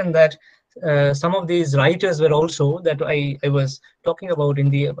question that some of these writers were also that I was talking about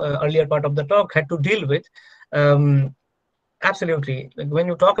in the earlier part of the talk had to deal with. Absolutely. Like when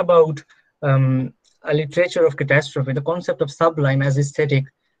you talk about a literature of catastrophe, the concept of sublime as aesthetic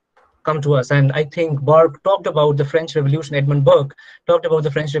come to us. And I think Burke talked about the French Revolution, Edmund Burke talked about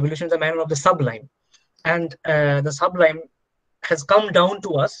the French Revolution as a manner of the sublime. And the sublime has come down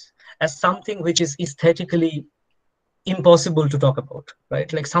to us as something which is aesthetically impossible to talk about,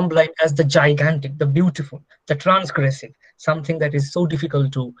 right? Like sublime as the gigantic, the beautiful, the transgressive, something that is so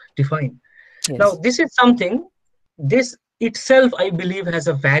difficult to define. Yes. Now, this is something, this itself, I believe, has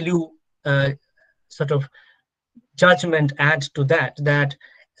a value sort of judgment add to that, that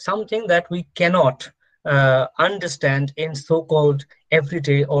something that we cannot understand in so-called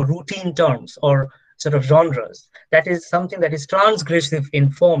everyday or routine terms or sort of genres. That is something that is transgressive in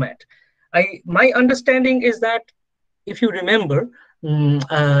format. My understanding is that if you remember,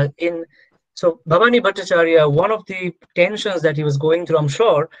 so Bhavani Bhattacharya, one of the tensions that he was going through, I'm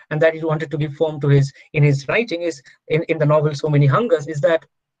sure, and that he wanted to give form to in his writing is in the novel So Many Hungers, is that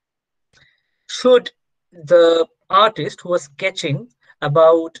should the artist who was sketching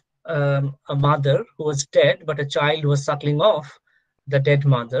about a mother who was dead, but a child was suckling off the dead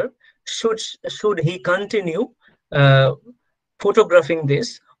mother, should he continue photographing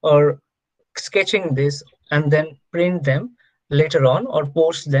this or sketching this and then print them later on or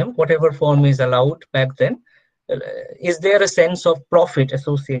post them, whatever form is allowed back then? Is there a sense of profit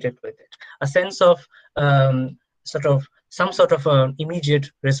associated with it? A sense of some sort of immediate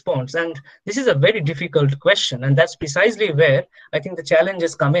response? And this is a very difficult question, and that's precisely where I think the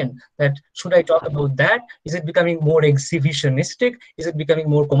challenges come in. That should I talk about that? Is it becoming more exhibitionistic? Is it becoming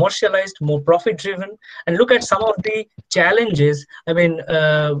more commercialized, more profit driven? And look at some of the challenges. I mean,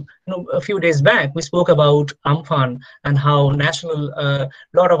 a few days back we spoke about Amphan and how a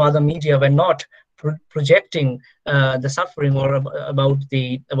lot of other media were not projecting the suffering or about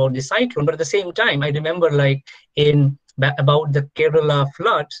the cyclone, but at the same time, I remember like about the Kerala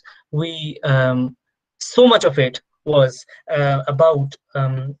floods, we so much of it was about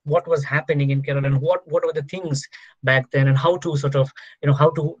what was happening in Kerala and what were the things back then, and how to sort of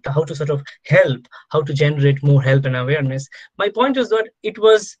how to sort of help, how to generate more help and awareness. My point is that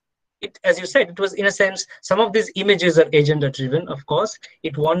as you said, it was in a sense, some of these images are agenda driven. Of course,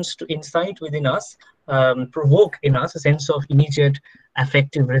 it wants to incite within us, provoke in us a sense of immediate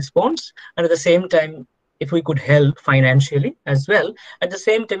affective response, and at the same time, if we could help financially as well. At the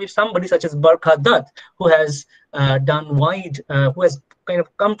same time, if somebody such as Barkha Dutt, who has who has kind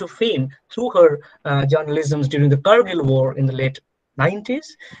of come to fame through her journalism during the Kargil War in the late 90s,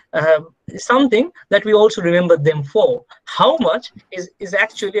 something that we also remember them for. How much is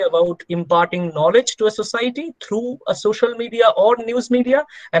actually about imparting knowledge to a society through a social media or news media,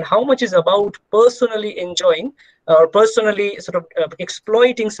 and how much is about personally enjoying or personally sort of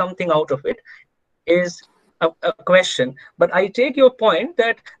exploiting something out of it, is a question. But I take your point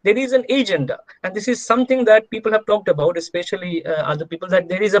that there is an agenda, and this is something that people have talked about, especially other people, that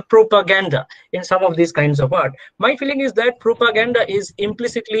there is a propaganda in some of these kinds of art. My feeling is that propaganda is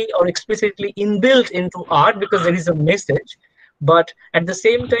implicitly or explicitly inbuilt into art because there is a message, but at the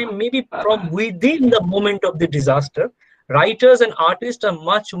same time, maybe from within the moment of the disaster, writers and artists are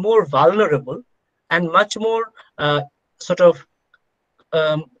much more vulnerable and much more sort of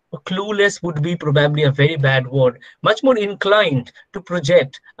clueless would be probably a very bad word, much more inclined to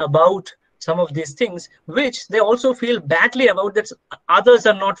project about some of these things, which they also feel badly about, that others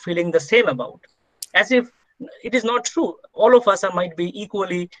are not feeling the same about, as if it is not true. All of us might be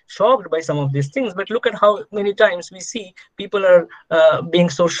equally shocked by some of these things, but look at how many times we see people are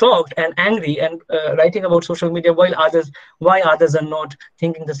being so shocked and angry and writing about social media, while why others are not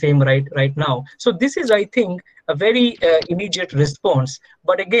thinking the same right now. So this is, I think, a very immediate response.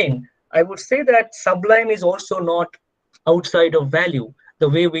 But again, I would say that sublime is also not outside of value, the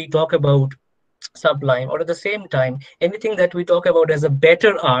way we talk about sublime, or at the same time, anything that we talk about as a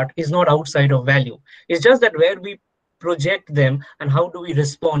better art is not outside of value. It's just that where we project them and how do we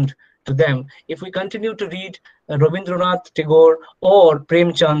respond to them. If we continue to read Rabindranath Tagore or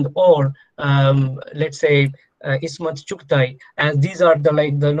Premchand or let's say Ismat Chugtai, and these are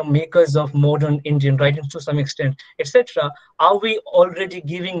the makers of modern Indian writing to some extent, etc., are we already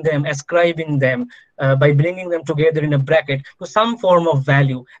giving them, ascribing them by bringing them together in a bracket to some form of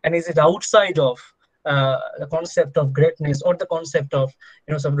value? And is it outside of the concept of greatness or the concept of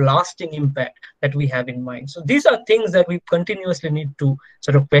sort of lasting impact that we have in mind? So these are things that we continuously need to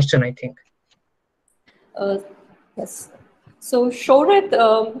sort of question, I think. Yes. So Shorit,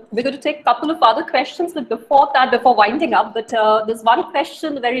 we're going to take a couple of other questions, but before winding up, but there's one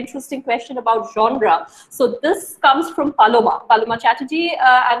question, a very interesting question about genre. So this comes from Paloma Chatterjee,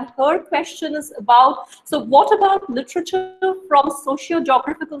 and her question is about, so what about literature from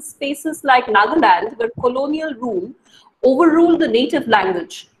socio-geographical spaces like Nagaland, where colonial rule overruled the native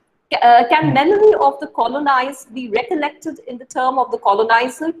language? Can memory of the colonized be recollected in the term of the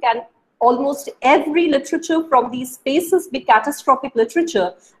colonizer? Can almost every literature from these spaces be catastrophic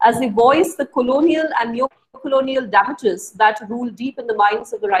literature, as they voice the colonial and neo-colonial damages that rule deep in the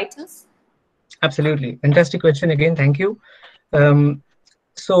minds of the writers? Absolutely. Fantastic question again. Thank you.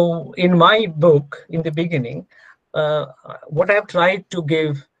 So in my book, in the beginning, what I have tried to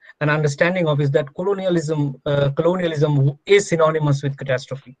give an understanding of is that colonialism is synonymous with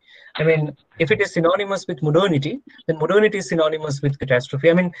catastrophe. I mean, if it is synonymous with modernity, then modernity is synonymous with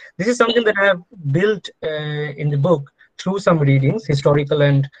catastrophe. I mean, this is something that I have built in the book through some readings, historical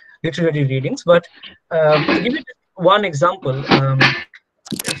and literary readings. But to give you one example,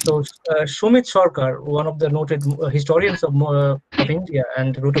 so Shumit Sarkar, one of the noted historians of India,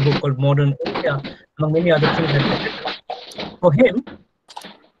 and wrote a book called Modern India, among many other things that he did. For him,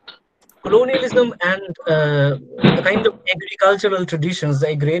 colonialism and the kind of agricultural traditions, the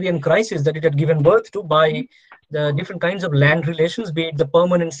agrarian crisis that it had given birth to by the different kinds of land relations, be it the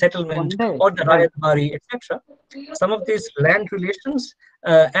permanent settlement or the Rayatbari, etc. Some of these land relations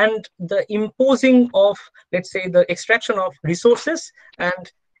and the imposing of, let's say, the extraction of resources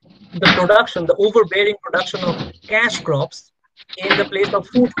and the production, the overbearing production of cash crops in the place of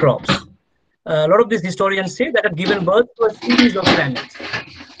food crops. A lot of these historians say that had given birth to a series of famines.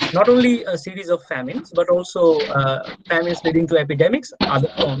 Not only a series of famines, but also famines leading to epidemics, other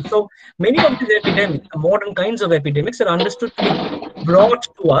forms. So many of these epidemics, the modern kinds of epidemics, are understood to be brought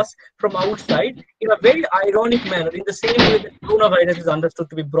to us from outside in a very ironic manner, in the same way that coronavirus is understood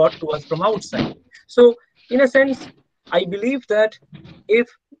to be brought to us from outside. So in a sense, I believe that if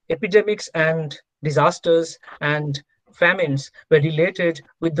epidemics and disasters and famines were related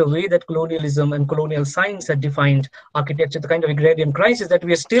with the way that colonialism and colonial science had defined architecture, the kind of agrarian crisis that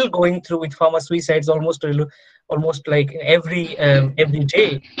we are still going through with farmer suicides almost like every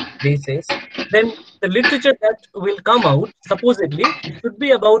day basis, then the literature that will come out supposedly should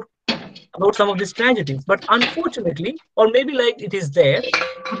be about some of these tragedies. But unfortunately, or maybe like it is there, you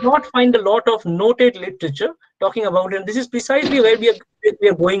would not find a lot of noted literature talking about it. And this is precisely where we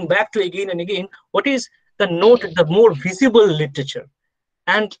are going back to again and again. What is the more visible literature?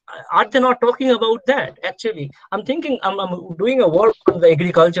 And are they not talking about that? Actually, I'm thinking, I'm doing a work on the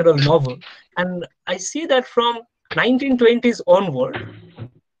agricultural novel, and I see that from 1920s onward,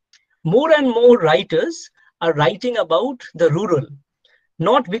 more and more writers are writing about the rural,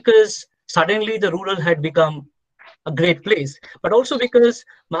 not because suddenly the rural had become a great place, but also because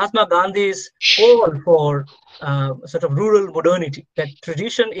Mahatma Gandhi's call for sort of rural modernity, that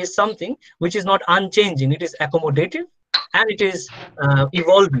tradition is something which is not unchanging, it is accommodative and it is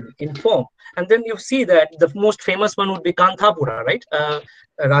evolving in form. And then you see that the most famous one would be Kanthapura, right?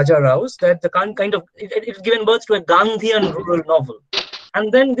 Raja Rao's, that the kind of, it's given birth to a Gandhian rural novel.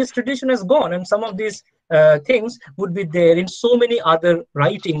 And then this tradition has gone, and some of these things would be there in so many other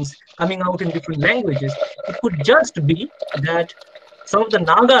writings coming out in different languages. It could just be that some of the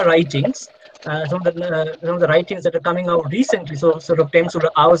Naga writings, some of the writings that are coming out recently, so sort of Temsura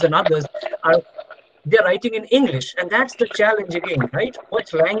Ours and others, are they're writing in English, and that's the challenge again, right?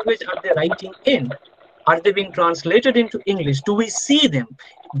 What language are they writing in? Are they being translated into English? Do we see them?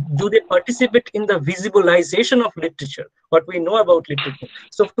 Do they participate in the visibilization of literature, what we know about literature?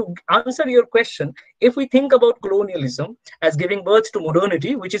 So to answer your question, if we think about colonialism as giving birth to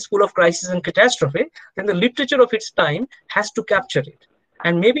modernity, which is full of crisis and catastrophe, then the literature of its time has to capture it.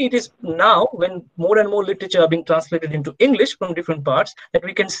 And maybe it is now, when more and more literature are being translated into English from different parts, that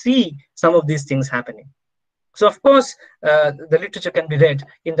we can see some of these things happening. So of course, the literature can be read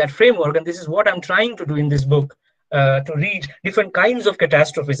in that framework, and this is what I'm trying to do in this book, to read different kinds of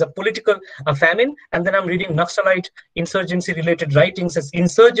catastrophes, a famine, and then I'm reading Naxalite insurgency-related writings as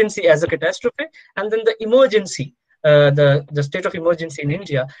insurgency as a catastrophe, and then the emergency, the state of emergency in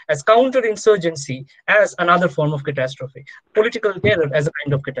India as counterinsurgency as another form of catastrophe, political terror as a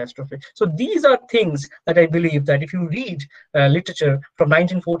kind of catastrophe. So these are things that I believe that if you read literature from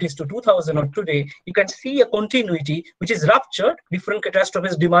 1940s to 2000 or today, you can see a continuity which is ruptured, different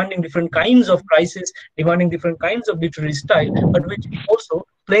catastrophes demanding different kinds of crisis, demanding different kinds of literary style, but which also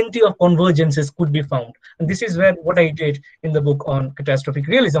plenty of convergences could be found. And this is where what I did in the book on catastrophic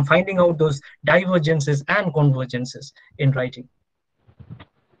realism, finding out those divergences and convergences in writing.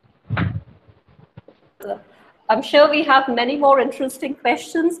 I'm sure we have many more interesting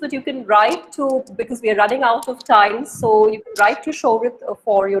questions, but you can write to, because we are running out of time, so you can write to Shorit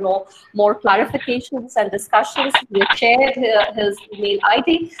for, more clarifications and discussions. We have shared his email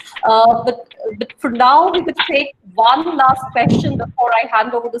ID. But for now, we could take one last question before I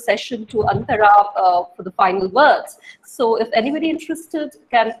hand over the session to Antara for the final words. So if anybody interested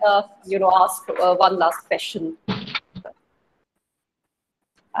can, ask one last question.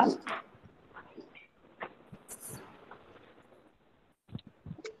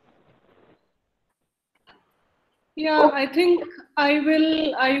 Yeah, I think I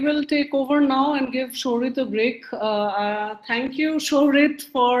will take over now and give Shorit a break. Thank you, Shorit,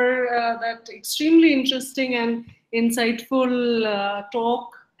 for that extremely interesting and insightful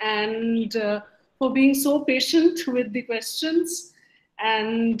talk, and for being so patient with the questions.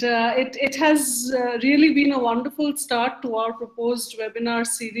 And it has really been a wonderful start to our proposed webinar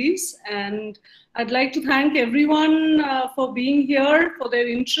series. And I'd like to thank everyone for being here, for their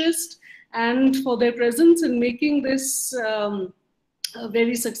interest, and for their presence in making this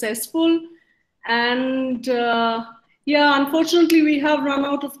very successful. And yeah, unfortunately, we have run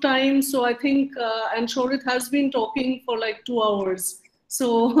out of time. So I think, and Shorit has been talking for like 2 hours.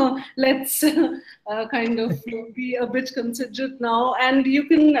 So let's kind of be a bit considerate now. And you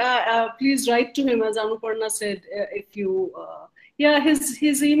can please write to him, as Anuparna said, if you, yeah,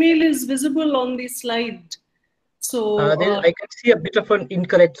 his email is visible on the slide. So I can see a bit of an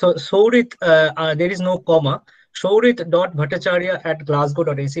incorrect. So Shorit, there is no comma.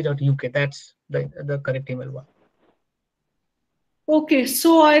 Shorit.bhattacharya@glasgow.ac.uk. That's the correct email one. Okay,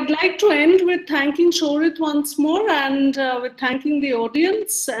 so I'd like to end with thanking Shorit once more, and with thanking the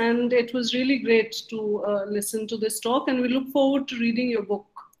audience. And it was really great to listen to this talk, and we look forward to reading your book.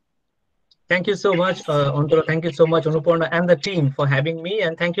 Thank you so much, Antara. Thank you so much, Anuparna, and the team for having me.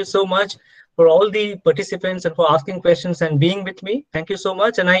 And thank you so much for all the participants and for asking questions and being with me. Thank you so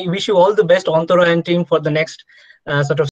much. And I wish you all the best, Antara and team, for the next sort of